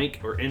flank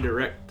or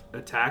indirect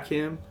attack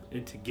him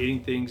into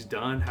getting things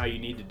done how you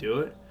need to do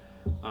it?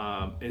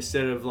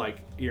 Instead of like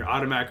your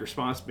automatic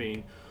response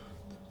being,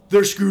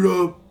 they're screwed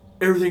up,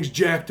 everything's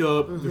jacked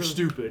up, they're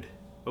stupid.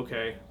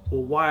 Okay,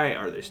 well, why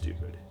are they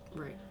stupid?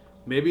 Right.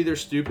 Maybe they're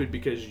stupid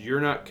because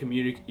you're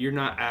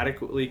not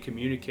adequately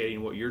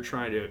communicating what you're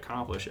trying to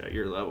accomplish at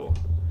your level.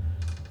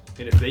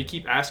 And if they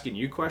keep asking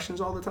you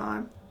questions all the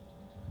time,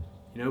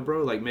 you know,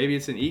 bro, like maybe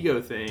it's an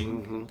ego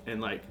thing,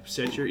 and like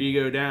set your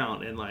ego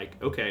down and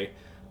like, okay,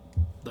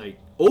 like,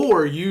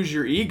 or use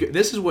your ego.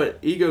 This is what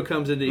ego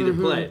comes into either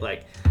play.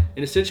 Like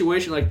in a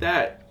situation like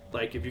that,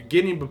 like if you're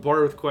getting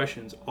bombarded with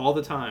questions all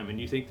the time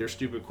and you think they're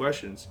stupid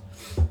questions,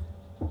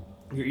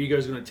 your ego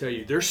is going to tell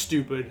you they're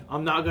stupid.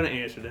 I'm not going to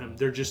answer them.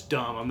 They're just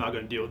dumb. I'm not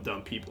going to deal with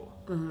dumb people.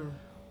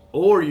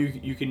 Or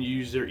you can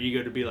use their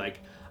ego to be like,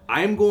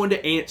 I'm going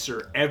to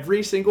answer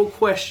every single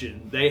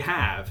question they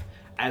have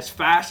as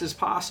fast as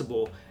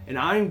possible, and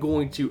I'm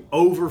going to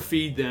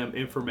overfeed them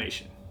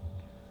information.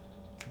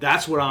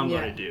 That's what I'm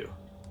going to do.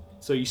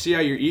 So you see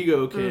how your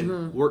ego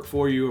can work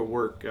for you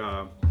or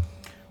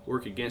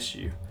work against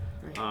you.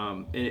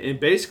 Right. And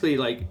basically,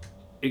 like,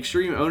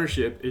 extreme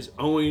ownership is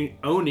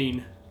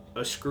owning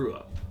a screw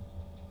up.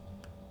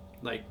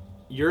 Like,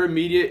 your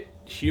immediate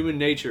human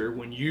nature,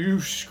 when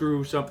you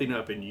screw something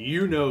up and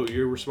you know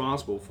you're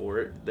responsible for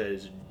it, that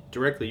is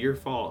directly your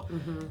fault,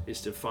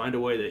 is to find a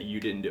way that you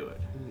didn't do it.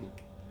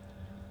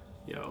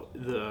 You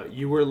know,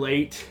 you were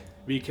late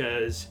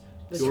because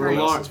your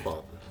alarm.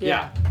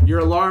 Your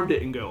alarm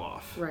didn't go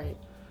off. Right.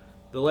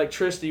 The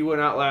electricity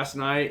went out last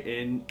night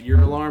and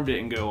your alarm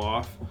didn't go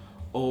off,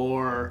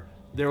 or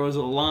there was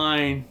a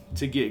line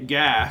to get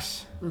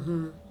gas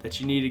that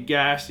you needed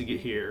gas to get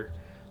here,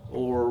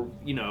 or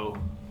you know,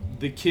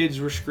 the kids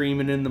were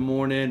screaming in the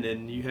morning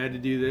and you had to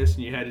do this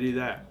and you had to do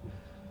that.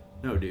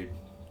 No, dude,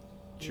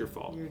 it's your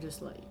fault. You're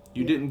just late.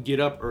 You didn't get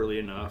up early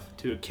enough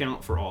to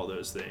account for all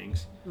those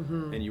things,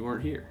 and you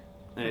weren't here.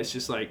 And it's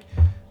just like,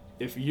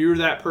 if you're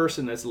that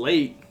person that's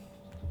late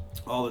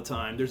all the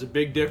time, there's a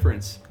big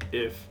difference.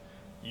 If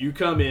you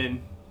come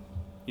in,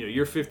 you know,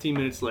 you're 15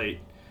 minutes late,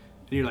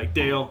 and you're like,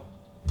 Dale,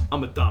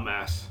 I'm a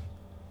dumbass.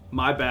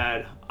 My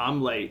bad, I'm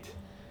late.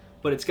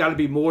 But it's got to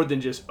be more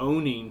than just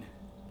owning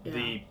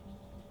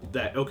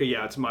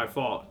it's my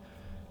fault.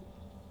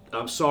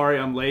 I'm sorry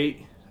I'm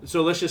late.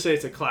 So let's just say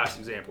it's a class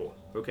example,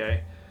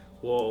 okay?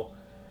 Well,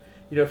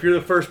 you know, if you're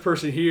the first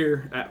person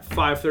here at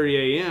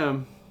 5:30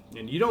 a.m.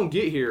 and you don't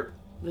get here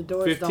the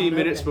doors 15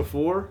 minutes open.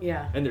 before,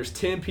 yeah, and there's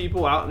 10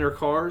 people out in their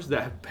cars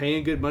that are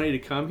paying good money to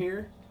come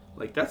here,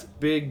 like, that's a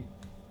big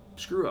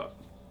screw up.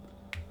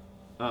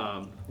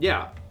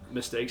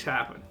 Mistakes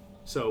happen.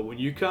 So when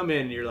you come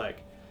in and you're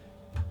like,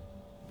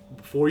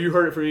 before you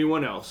heard it from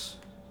anyone else,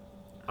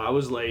 I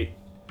was late.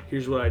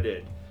 Here's what I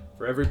did.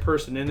 For every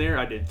person in there,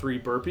 I did 3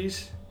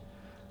 burpees.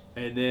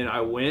 And then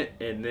I went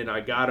and then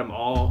I got them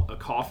all a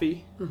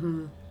coffee.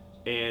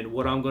 And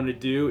what I'm going to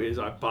do is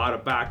I bought a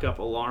backup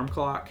alarm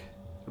clock,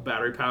 a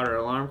battery powered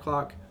alarm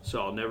clock,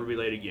 so I'll never be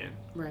late again.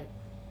 Right.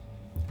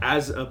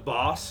 As a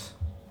boss,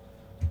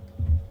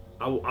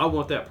 I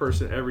want that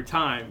person every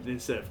time,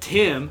 instead of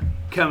Tim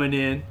coming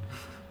in,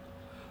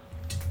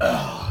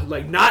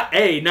 like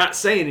not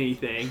saying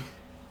anything,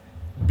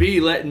 B,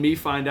 letting me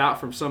find out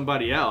from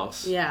somebody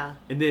else. Yeah.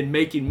 And then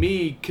making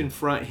me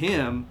confront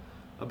him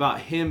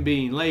about him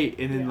being late,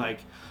 and then like,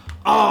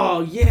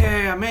 oh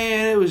yeah,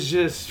 man, it was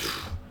just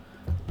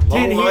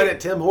long line at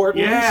Tim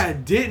Hortons. Yeah,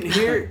 didn't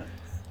hear.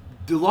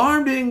 The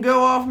alarm didn't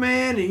go off,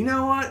 man. And you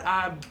know what?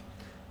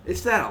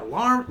 It's that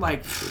alarm,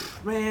 like,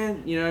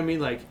 man, you know what I mean?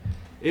 Like,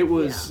 it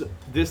was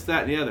this,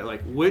 that, and the other.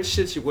 Like, which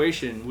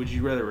situation would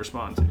you rather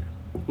respond to?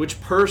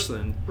 Which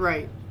person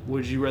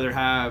would you rather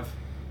have?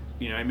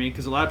 You know what I mean?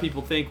 Because a lot of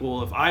people think,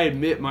 well, if I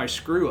admit my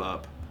screw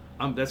up,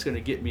 that's going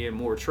to get me in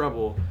more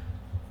trouble,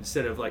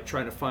 instead of like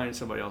trying to find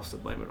somebody else to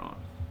blame it on.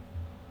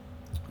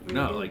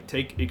 No, like,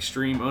 take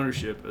extreme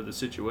ownership of the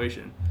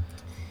situation.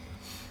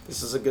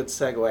 This is a good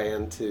segue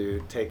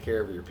into take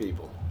care of your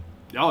people.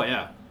 Oh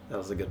yeah, that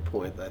was a good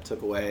point that I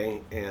took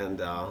away,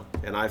 and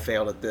I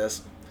failed at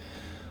this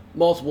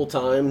multiple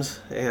times,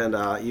 and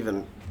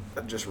even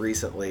just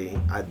recently,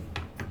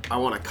 I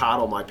want to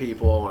coddle my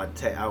people.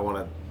 I want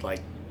to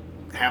like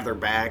have their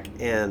back,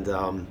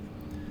 and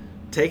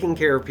taking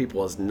care of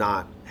people is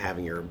not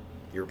having your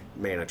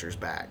manager's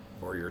back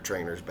or your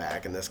trainer's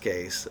back in this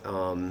case,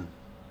 and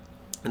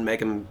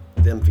making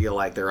them feel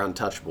like they're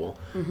untouchable.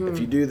 If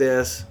you do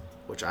this,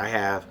 which I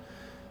have,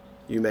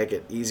 you make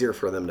it easier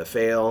for them to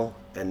fail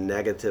and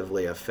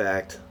negatively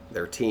affect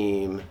their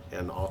team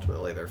and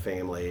ultimately their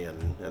family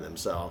and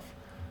themselves.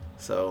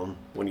 So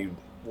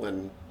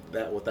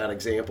with that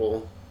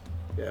example,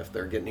 if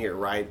they're getting here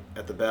right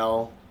at the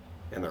bell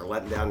and they're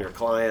letting down your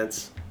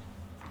clients,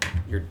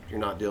 you're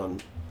not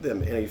doing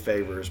them any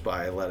favors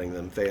by letting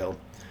them fail.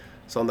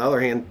 So on the other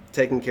hand,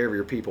 taking care of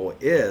your people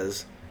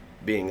is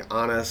being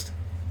honest,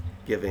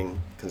 giving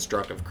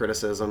constructive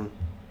criticism,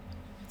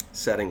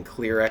 setting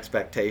clear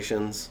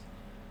expectations,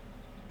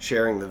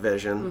 sharing the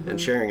vision, and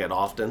sharing it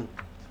often,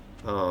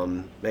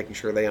 making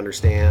sure they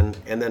understand,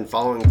 and then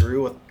following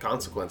through with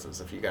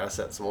consequences. If you got to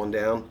set someone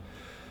down,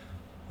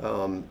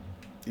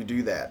 you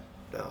do that.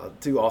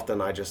 Too often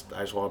I just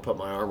want to put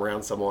my arm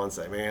around someone and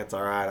say, man, it's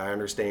all right, I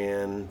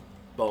understand,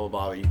 blah, blah,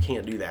 blah. You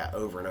can't do that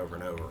over and over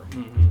and over.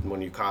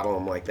 When you coddle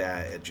them like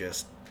that, it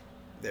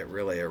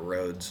really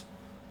erodes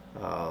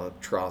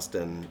trust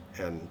and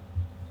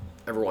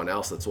everyone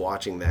else that's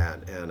watching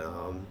that,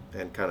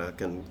 and kind of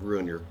can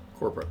ruin your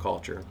corporate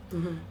culture.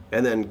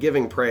 And then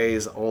giving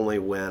praise only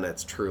when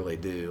it's truly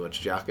due, which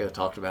Jacko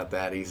talked about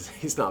that.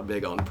 He's not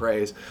big on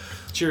praise.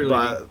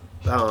 Cheerleading.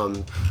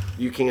 But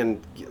you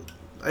can,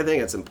 I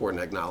think it's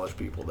important to acknowledge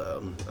people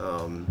though,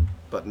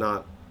 but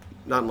not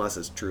unless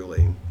it's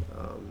truly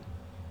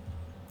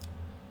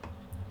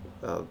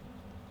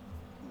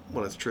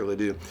when it's truly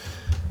due.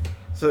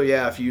 So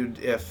yeah, if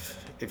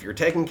you're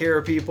taking care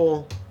of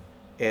people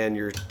and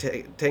you're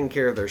taking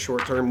care of their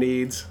short-term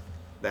needs,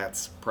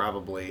 that's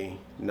probably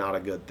not a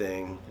good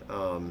thing.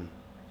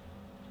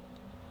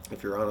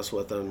 If you're honest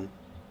with them,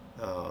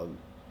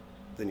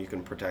 then you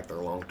can protect their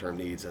long-term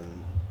needs,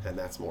 and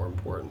that's more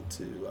important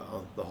to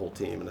the whole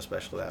team, and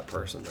especially that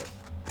person that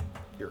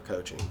you're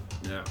coaching.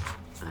 Yeah,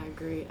 I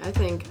agree. I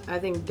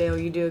think Dale,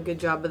 you do a good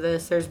job of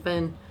this. There's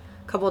been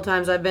a couple of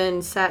times I've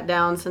been sat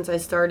down since I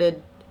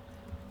started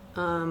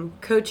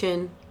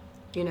coaching,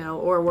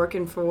 or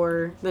working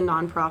for the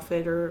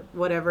nonprofit or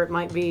whatever it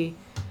might be,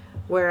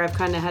 where I've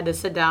kind of had to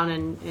sit down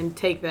and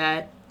take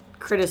that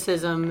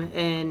criticism,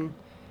 and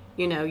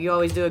you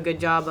always do a good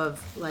job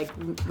of, like,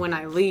 when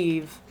I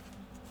leave,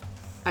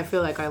 I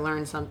feel like I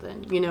learned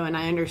something, and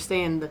I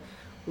understand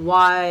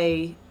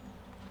why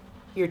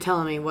you're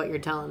telling me what you're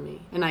telling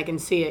me, and I can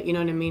see it, you know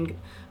what I mean?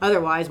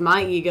 Otherwise,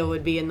 my ego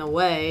would be in the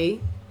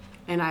way,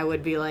 and I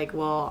would be like,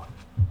 well,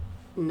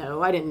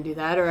 no, I didn't do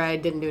that, or I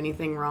didn't do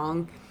anything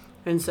wrong.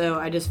 And so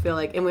I just feel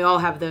like, and we all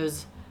have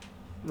those,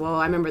 well,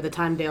 I remember the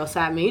time Dale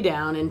sat me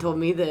down and told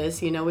me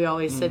this, we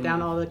always sit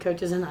down, all the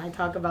coaches and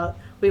I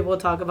we will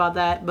talk about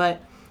that,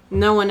 but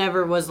no one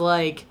ever was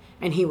like,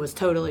 and he was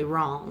totally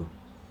wrong,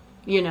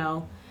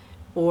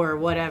 or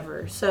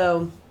whatever.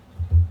 So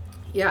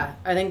yeah,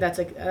 I think that's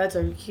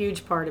a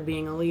huge part of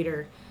being a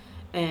leader.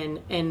 And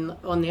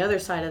on the other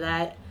side of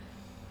that,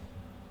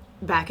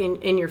 back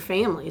in your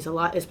families a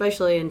lot,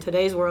 especially in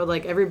today's world,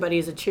 like,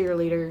 everybody's a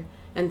cheerleader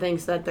and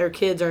thinks that their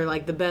kids are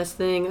like the best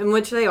thing, and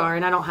which they are,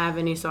 and I don't have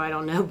any, so I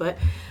don't know, but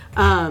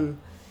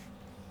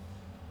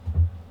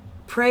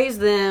praise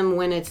them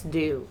when it's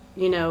due.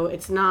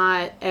 It's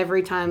not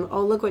every time,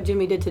 oh, look what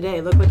Jimmy did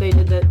today, look what they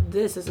did,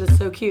 this is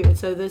so cute, it's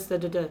so this,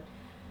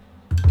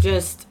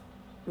 just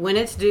when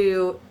it's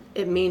due,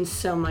 it means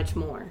so much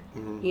more.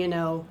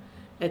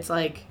 It's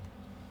like,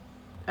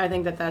 I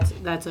think that's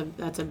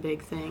a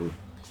big thing.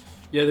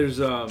 Yeah,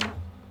 there's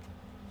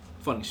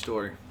funny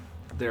story.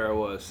 There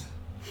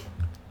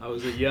I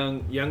was a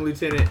young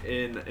lieutenant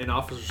in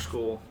officer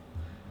school,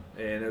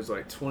 and it was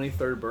like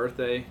 23rd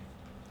birthday.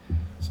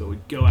 So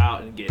we'd go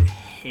out and get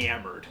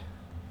hammered,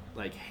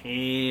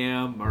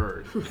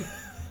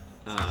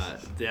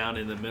 down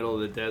in the middle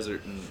of the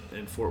desert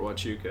in Fort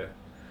Huachuca.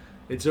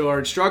 And so our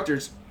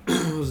instructors,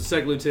 was a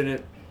second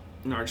lieutenant,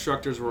 and our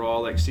instructors were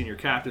all like senior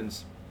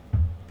captains.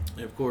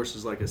 And of course,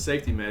 as like a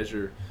safety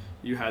measure,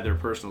 you had their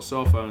personal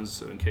cell phones,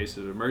 so in case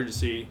of an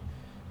emergency,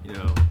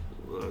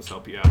 let's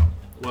help you out.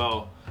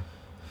 Well,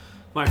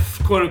 my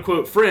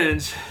quote-unquote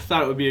friends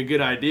thought it would be a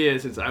good idea,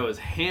 since I was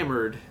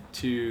hammered,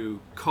 to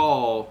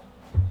call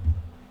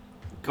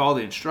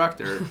the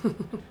instructor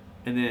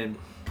and then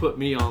put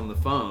me on the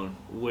phone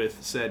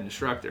with said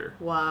instructor.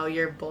 Wow,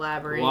 you're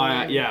blabbering.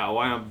 Why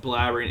I'm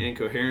blabbering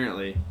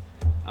incoherently,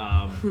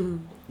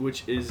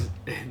 which is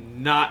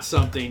not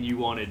something you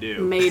want to do.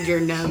 Major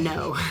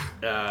no.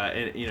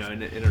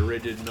 In a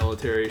rigid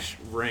military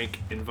rank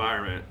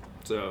environment.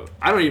 So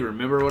I don't even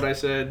remember what I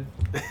said.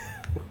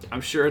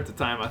 I'm sure at the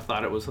time I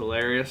thought it was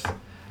hilarious,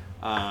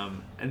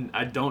 and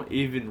I don't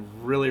even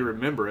really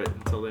remember it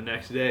until the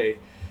next day,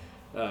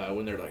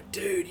 when they're like,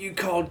 "Dude, you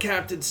called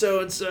Captain so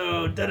and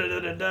so, da da da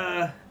da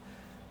da,"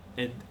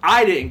 and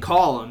I didn't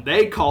call him.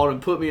 They called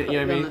and put me,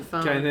 kind of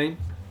thing.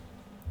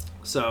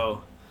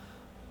 So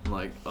I'm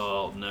like,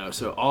 oh no.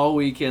 So all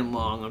weekend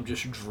long, I'm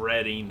just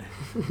dreading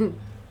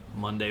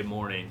Monday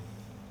morning.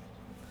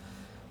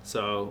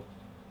 So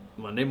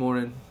Monday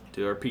morning,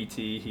 do our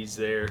PT. He's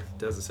there,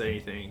 doesn't say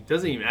anything,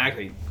 doesn't even act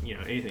like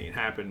anything had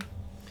happened.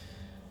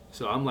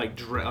 So I'm like,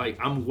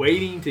 I'm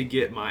waiting to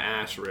get my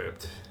ass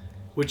ripped,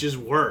 which is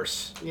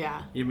worse.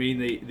 Yeah. You mean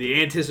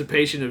the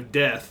anticipation of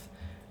death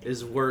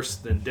is worse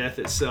than death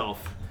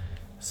itself.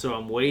 So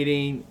I'm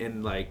waiting,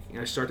 and I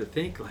start to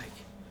think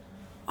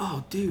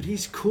oh, dude,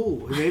 he's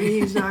cool. Maybe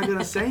he's not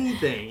gonna say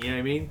anything. You know what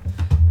I mean?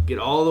 Get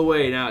all the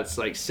way. Now it's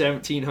like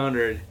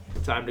 1700.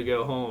 Time to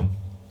go home.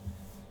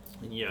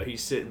 And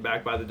he's sitting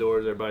back by the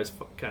doors. Everybody's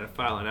kind of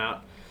filing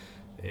out,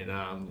 and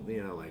I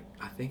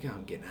think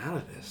I'm getting out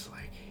of this.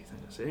 He's not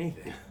gonna say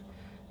anything.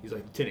 He's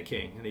like, Lieutenant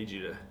King, I need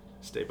you to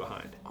stay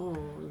behind. Oh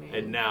man.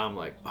 And now I'm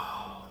like,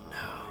 oh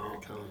no, here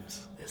it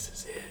comes. This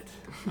is it.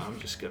 I'm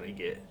just gonna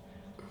get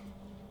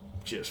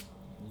just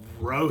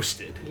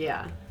roasted.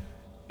 Yeah.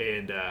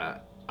 And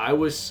I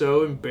was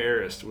so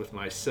embarrassed with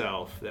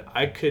myself that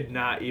I could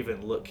not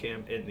even look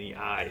him in the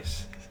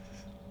eyes.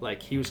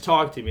 He was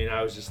talking to me, and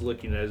I was just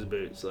looking at his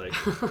boots,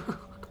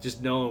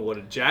 just knowing what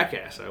a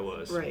jackass I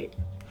was. Right.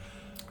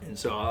 And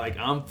so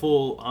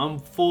I'm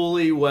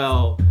fully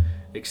well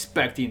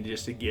expecting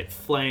just to get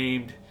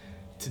flamed,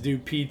 to do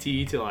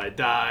PT till I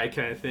die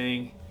kind of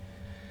thing.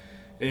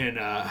 And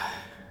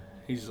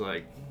he's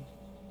like,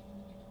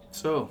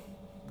 so,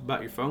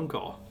 about your phone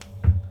call.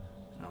 And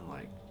I'm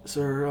like,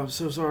 sir, I'm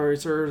so sorry,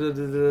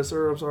 sir,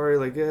 sir, I'm sorry,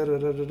 like, da, da,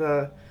 da, da,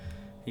 da.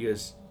 He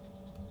goes,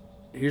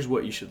 here's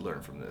what you should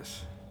learn from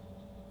this.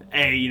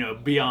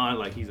 Beyond,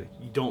 like, he's like,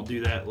 you don't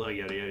do that, like,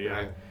 yada, yada, yada.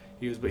 Right.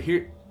 He goes, but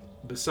here,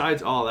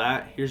 besides all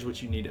that, here's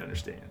what you need to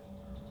understand,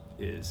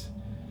 is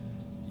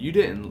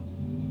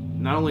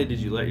not only did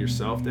you let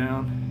yourself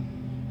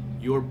down,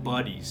 your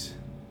buddies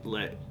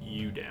let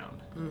you down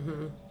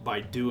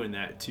by doing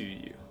that to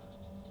you.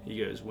 He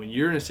goes, when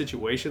you're in a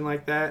situation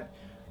like that,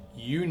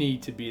 you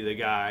need to be the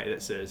guy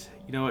that says,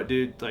 you know what,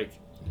 dude, like,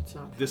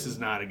 this is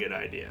not a good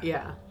idea.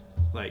 Yeah.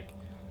 Like,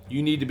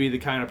 you need to be the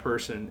kind of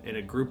person in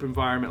a group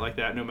environment like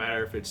that, no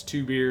matter if it's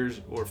 2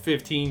 beers or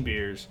 15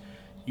 beers,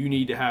 you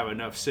need to have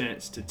enough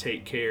sense to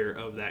take care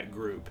of that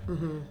group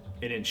and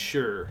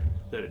ensure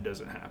that it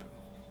doesn't happen.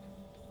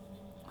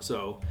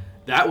 So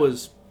that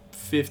was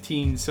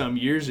 15 some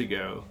years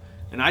ago,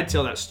 and I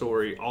tell that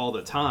story all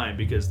the time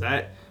because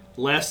that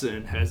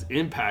lesson has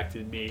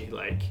impacted me,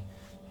 like,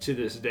 to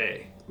this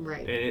day.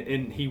 Right.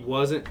 And he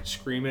wasn't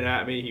screaming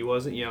at me. He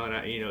wasn't yelling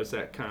at me. It's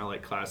that kind of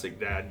like classic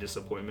dad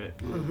disappointment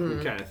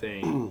kind of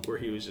thing where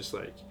he was just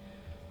like.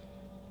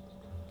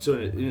 So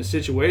in a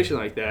situation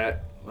like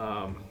that,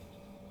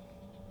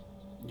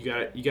 you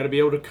got to be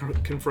able to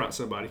confront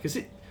somebody, because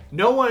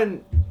no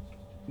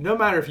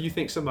matter if you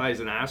think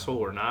somebody's an asshole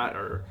or not,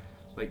 or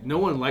like, no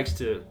one likes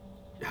to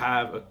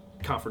have a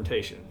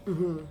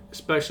confrontation,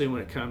 especially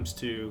when it comes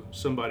to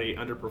somebody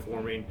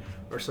underperforming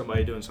or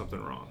somebody doing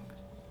something wrong.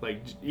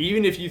 Like,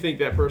 even if you think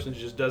that person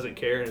just doesn't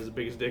care and is the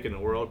biggest dick in the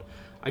world,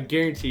 I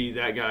guarantee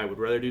that guy would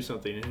rather do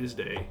something in his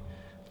day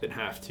than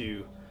have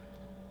to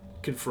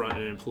confront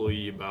an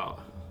employee about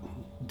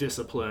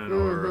discipline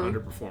or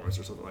underperformance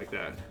or something like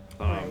that.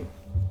 Right.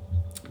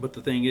 But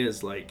the thing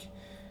is, like,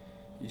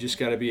 you just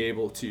got to be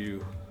able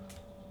to,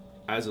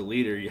 as a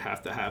leader, you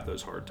have to have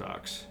those hard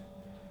talks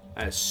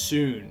as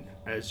soon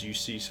as you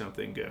see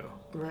something go.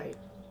 Right.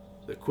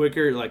 The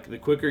quicker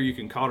you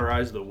can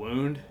cauterize the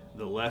wound,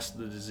 the less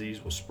the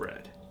disease will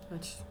spread.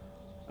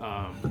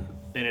 And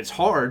it's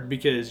hard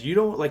because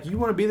you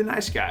want to be the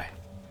nice guy.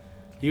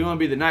 You want to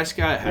be the nice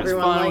guy that has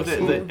Everyone fun with likes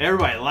it. you. That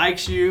everybody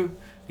likes you.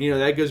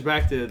 That goes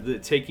back to the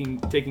taking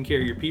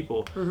care of your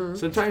people.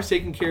 Sometimes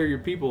taking care of your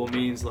people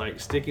means, like,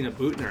 sticking a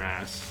boot in their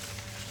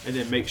ass and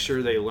then make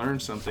sure they learn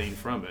something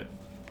from it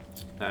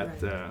at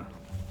the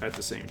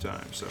same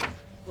time. So.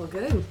 Well,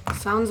 good.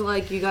 Sounds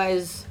like you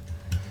guys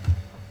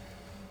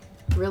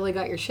really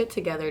got your shit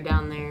together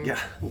down there. Yeah,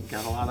 we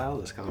got a lot out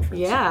of this conference.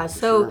 Yeah. for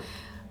So sure.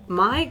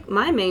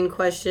 my main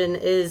question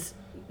is,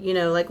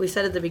 like we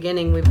said at the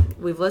beginning,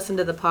 we've listened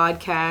to the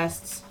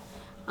podcasts.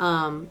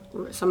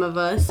 Some of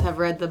us have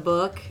read the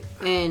book,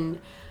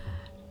 and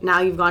now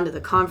you've gone to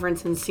the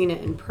conference and seen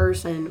it in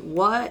person.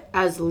 What,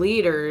 as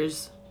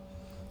leaders,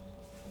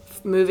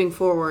 moving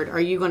forward,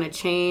 are you going to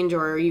change,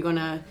 or are you going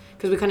to,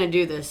 because we kind of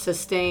do this,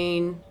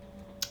 sustain,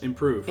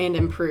 Improve.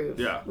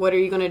 Yeah. What are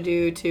you going to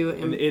do to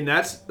And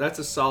that's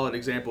a solid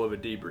example of a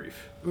debrief,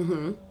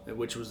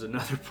 which was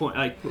another point.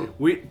 Like,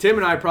 Tim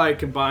and I probably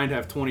combined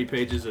have 20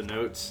 pages of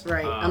notes.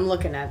 Right. I'm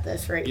looking at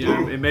this right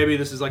here. And maybe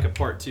this is like a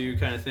part 2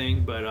 kind of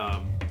thing,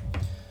 but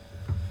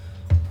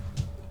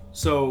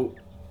so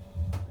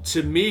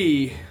to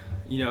me,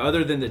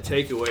 other than the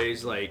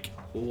takeaways, like,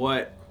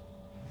 what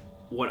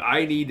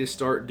I need to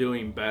start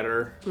doing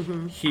better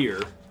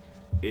here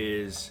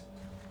is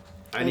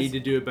I need to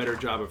do a better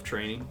job of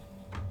training.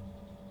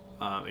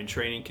 And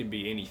training can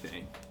be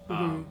anything.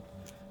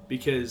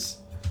 Because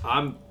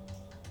I'm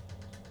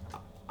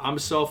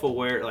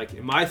self-aware.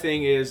 Like, my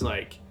thing is,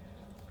 like,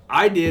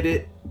 I did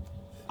it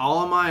all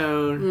on my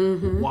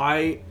own.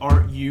 Why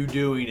aren't you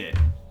doing it?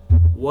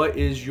 What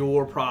is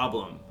your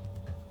problem?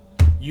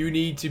 You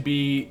need to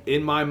be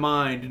in my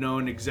mind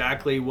knowing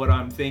exactly what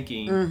I'm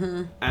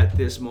thinking at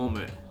this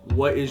moment.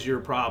 What is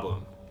your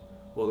problem?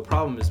 Well, the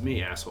problem is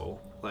me,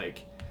 asshole.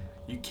 Like,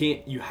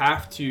 you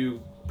have to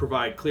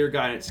provide clear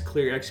guidance,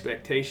 clear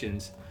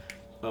expectations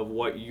of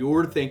what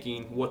you're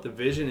thinking, what the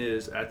vision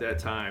is at that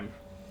time.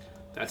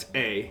 That's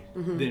A.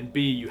 Then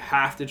B, you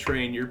have to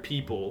train your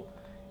people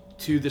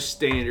to the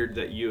standard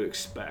that you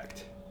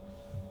expect.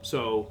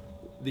 So,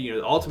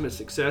 the ultimate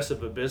success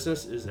of a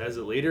business is, as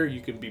a leader,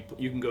 you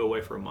can go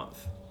away for a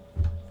month.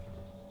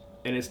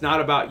 And it's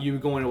not about you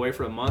going away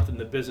for a month and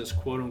the business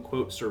quote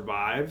unquote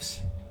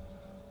survives.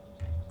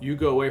 You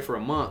go away for a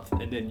month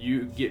and then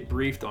you get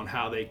briefed on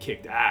how they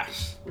kicked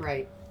ass.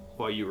 Right.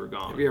 While you were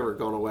gone. Have you ever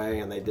gone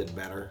away and they did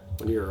better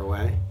when you were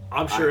away?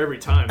 I'm sure every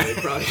time they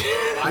probably.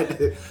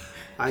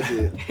 I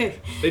do.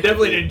 They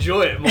definitely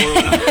enjoy it more.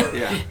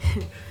 Yeah.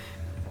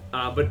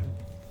 But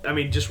I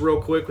mean, just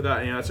real quick,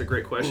 without that's a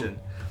great question.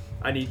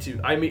 I need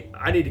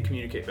to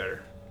communicate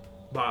better.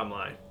 Bottom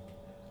line,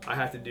 I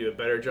have to do a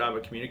better job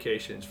of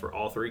communications for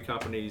all 3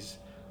 companies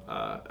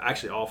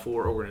actually all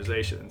 4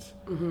 organizations.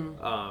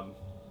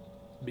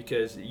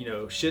 Because,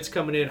 shit's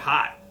coming in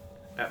hot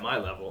at my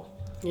level.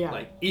 Yeah.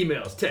 Like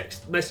emails,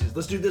 text, messages,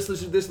 let's do this,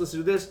 let's do this, let's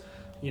do this.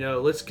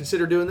 Let's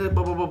consider doing this,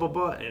 blah, blah, blah, blah,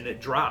 blah. And it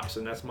drops,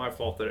 and that's my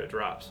fault that it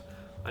drops.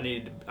 I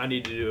need to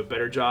do a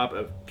better job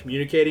of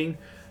communicating.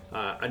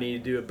 I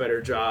need to do a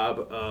better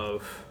job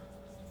of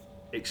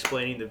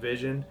explaining the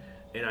vision,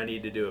 and I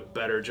need to do a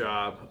better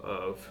job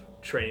of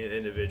training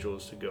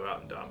individuals to go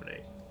out and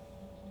dominate.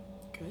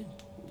 Good.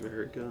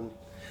 Very good.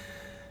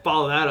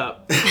 Follow that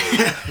up.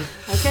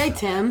 Okay,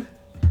 Tim.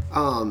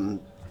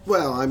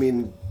 Well, I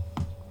mean,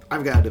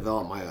 I've got to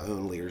develop my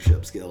own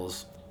leadership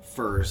skills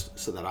first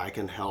so that I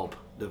can help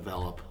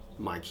develop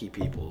my key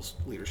people's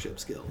leadership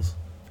skills.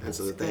 And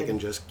so that they can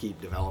just keep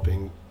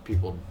developing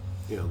people,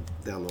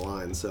 down the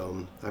line.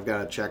 So I've got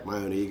to check my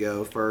own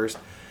ego first.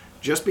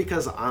 Just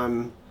because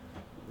I'm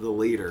the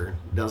leader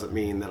doesn't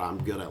mean that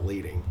I'm good at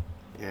leading.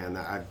 And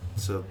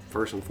so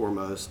first and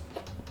foremost,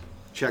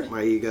 check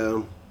my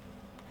ego,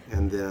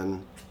 and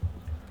then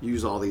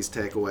use all these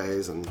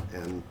takeaways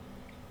and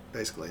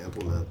basically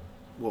implement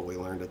what we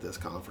learned at this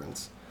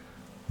conference.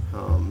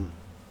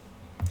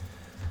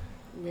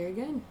 Very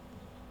good.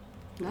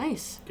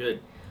 Nice.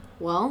 Good.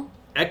 Well,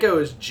 Echo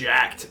is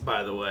jacked,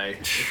 by the way.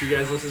 If you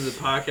guys listen to the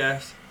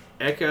podcast,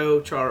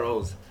 Echo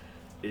Charles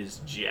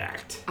is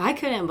jacked. I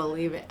couldn't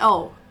believe it.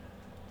 Oh,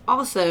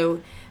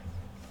 also,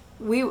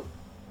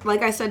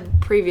 like I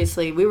said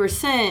previously, we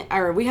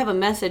have a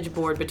message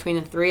board between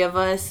the 3 of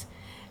us,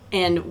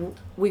 and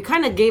we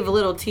kind of gave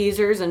little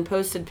teasers and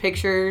posted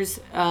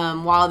pictures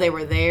while they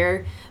were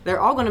there.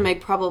 They're all going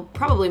to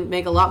probably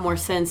make a lot more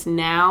sense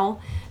now.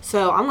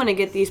 So I'm going to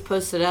get these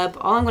posted up.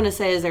 All I'm going to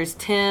say is there's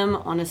Tim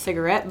on a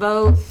cigarette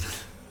boat.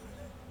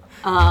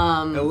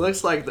 It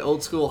looks like the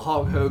old school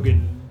Hulk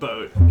Hogan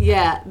boat.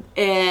 Yeah,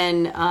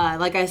 and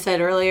like I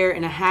said earlier,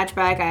 in a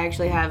hatchback, I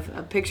actually have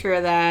a picture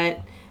of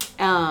that.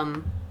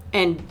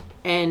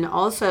 And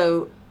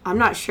also, I'm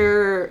not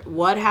sure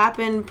what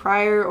happened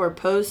prior or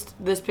post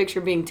this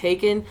picture being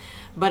taken,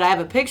 but I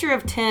have a picture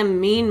of Tim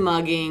mean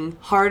mugging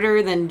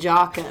harder than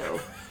Jacko.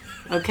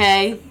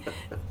 Okay?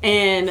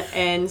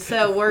 And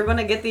so we're going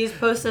to get these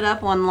posted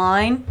up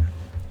online.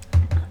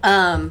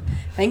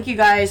 Thank you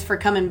guys for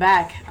coming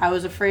back. I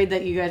was afraid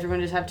that you guys were going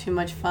to just have too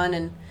much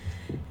fun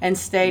and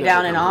stay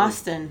down in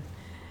Austin.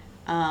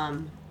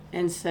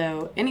 And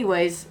so,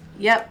 anyways,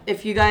 yep,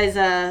 if you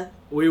guys...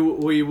 We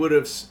would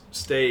have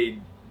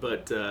stayed,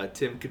 but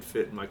Tim could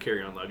fit in my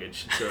carry-on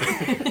luggage, so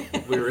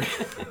we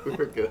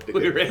were good.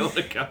 We were able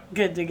to go.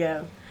 Good to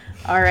go.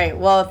 All right.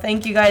 Well,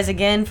 thank you guys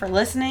again for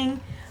listening.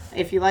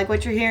 If you like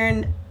what you're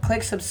hearing,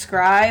 click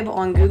subscribe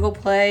on Google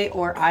Play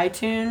or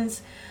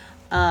iTunes.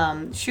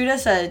 Shoot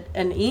us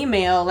an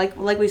email.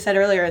 Like we said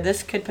earlier,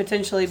 this could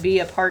potentially be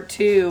a part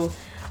 2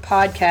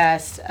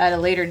 podcast at a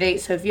later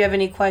date. So if you have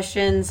any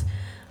questions,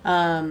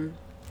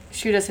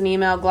 shoot us an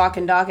email,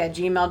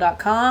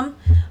 glockanddoc@gmail.com,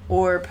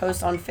 or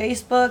post on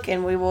Facebook,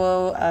 and we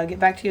will get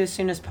back to you as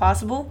soon as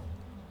possible.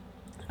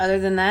 Other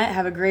than that,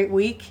 have a great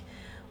week.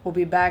 We'll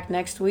be back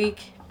next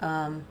week.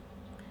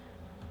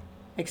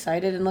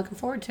 Excited and looking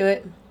forward to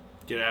it.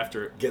 Get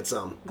after it. Get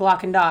some.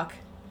 Glock and Doc,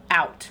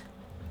 out.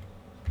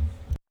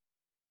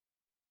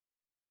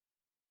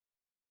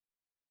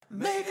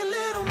 Make a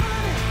little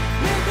money,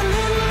 make a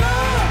little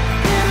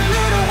love, get a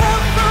little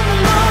help from the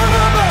Lord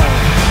above.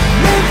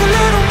 Make a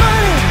little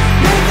money,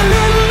 make a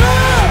little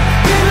love,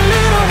 get a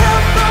little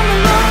help from the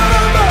Lord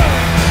above.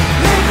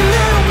 Make a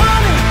little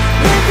money,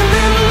 make a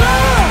little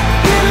love,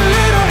 get a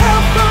little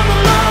help from the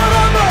Lord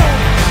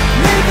above.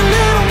 Make a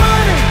little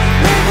money,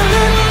 make a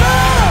little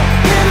love,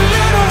 get a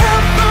little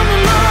help from the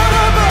Lord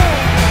above.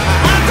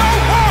 I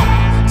don't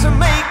want to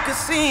make a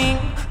scene,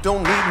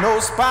 don't need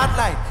no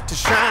spotlight to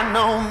shine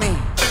on me.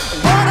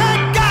 What I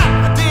got,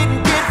 I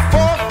didn't get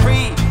for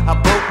free. I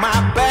broke my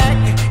back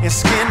and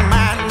skinned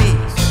my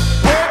knees,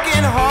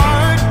 working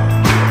hard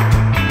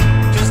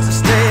just to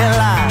stay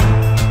alive.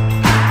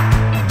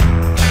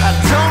 I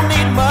don't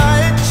need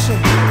much,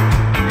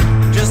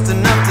 just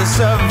enough to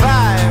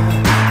survive.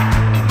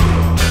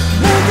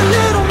 Make a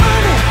little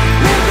money,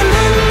 make a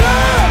little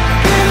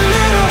love, get a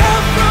little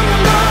help from the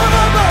Lord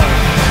above.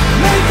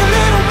 Make a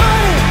little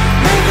money,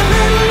 make a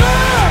little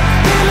love,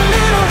 get a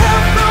little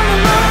help from the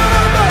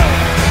Lord above.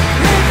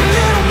 Make a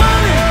little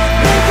money,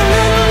 make a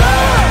little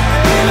love,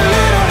 get a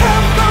little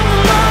help from the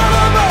Lord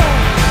above.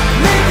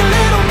 Make a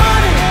little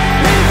money,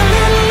 make a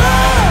little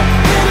love,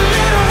 get a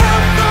little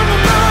help from the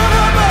Lord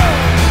above.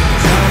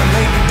 Trying to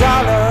make a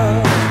dollar,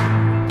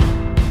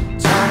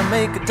 trying to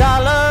make a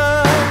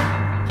dollar,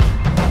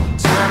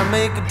 trying to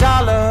make a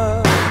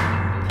dollar,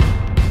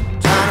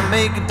 trying to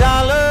make a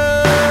dollar.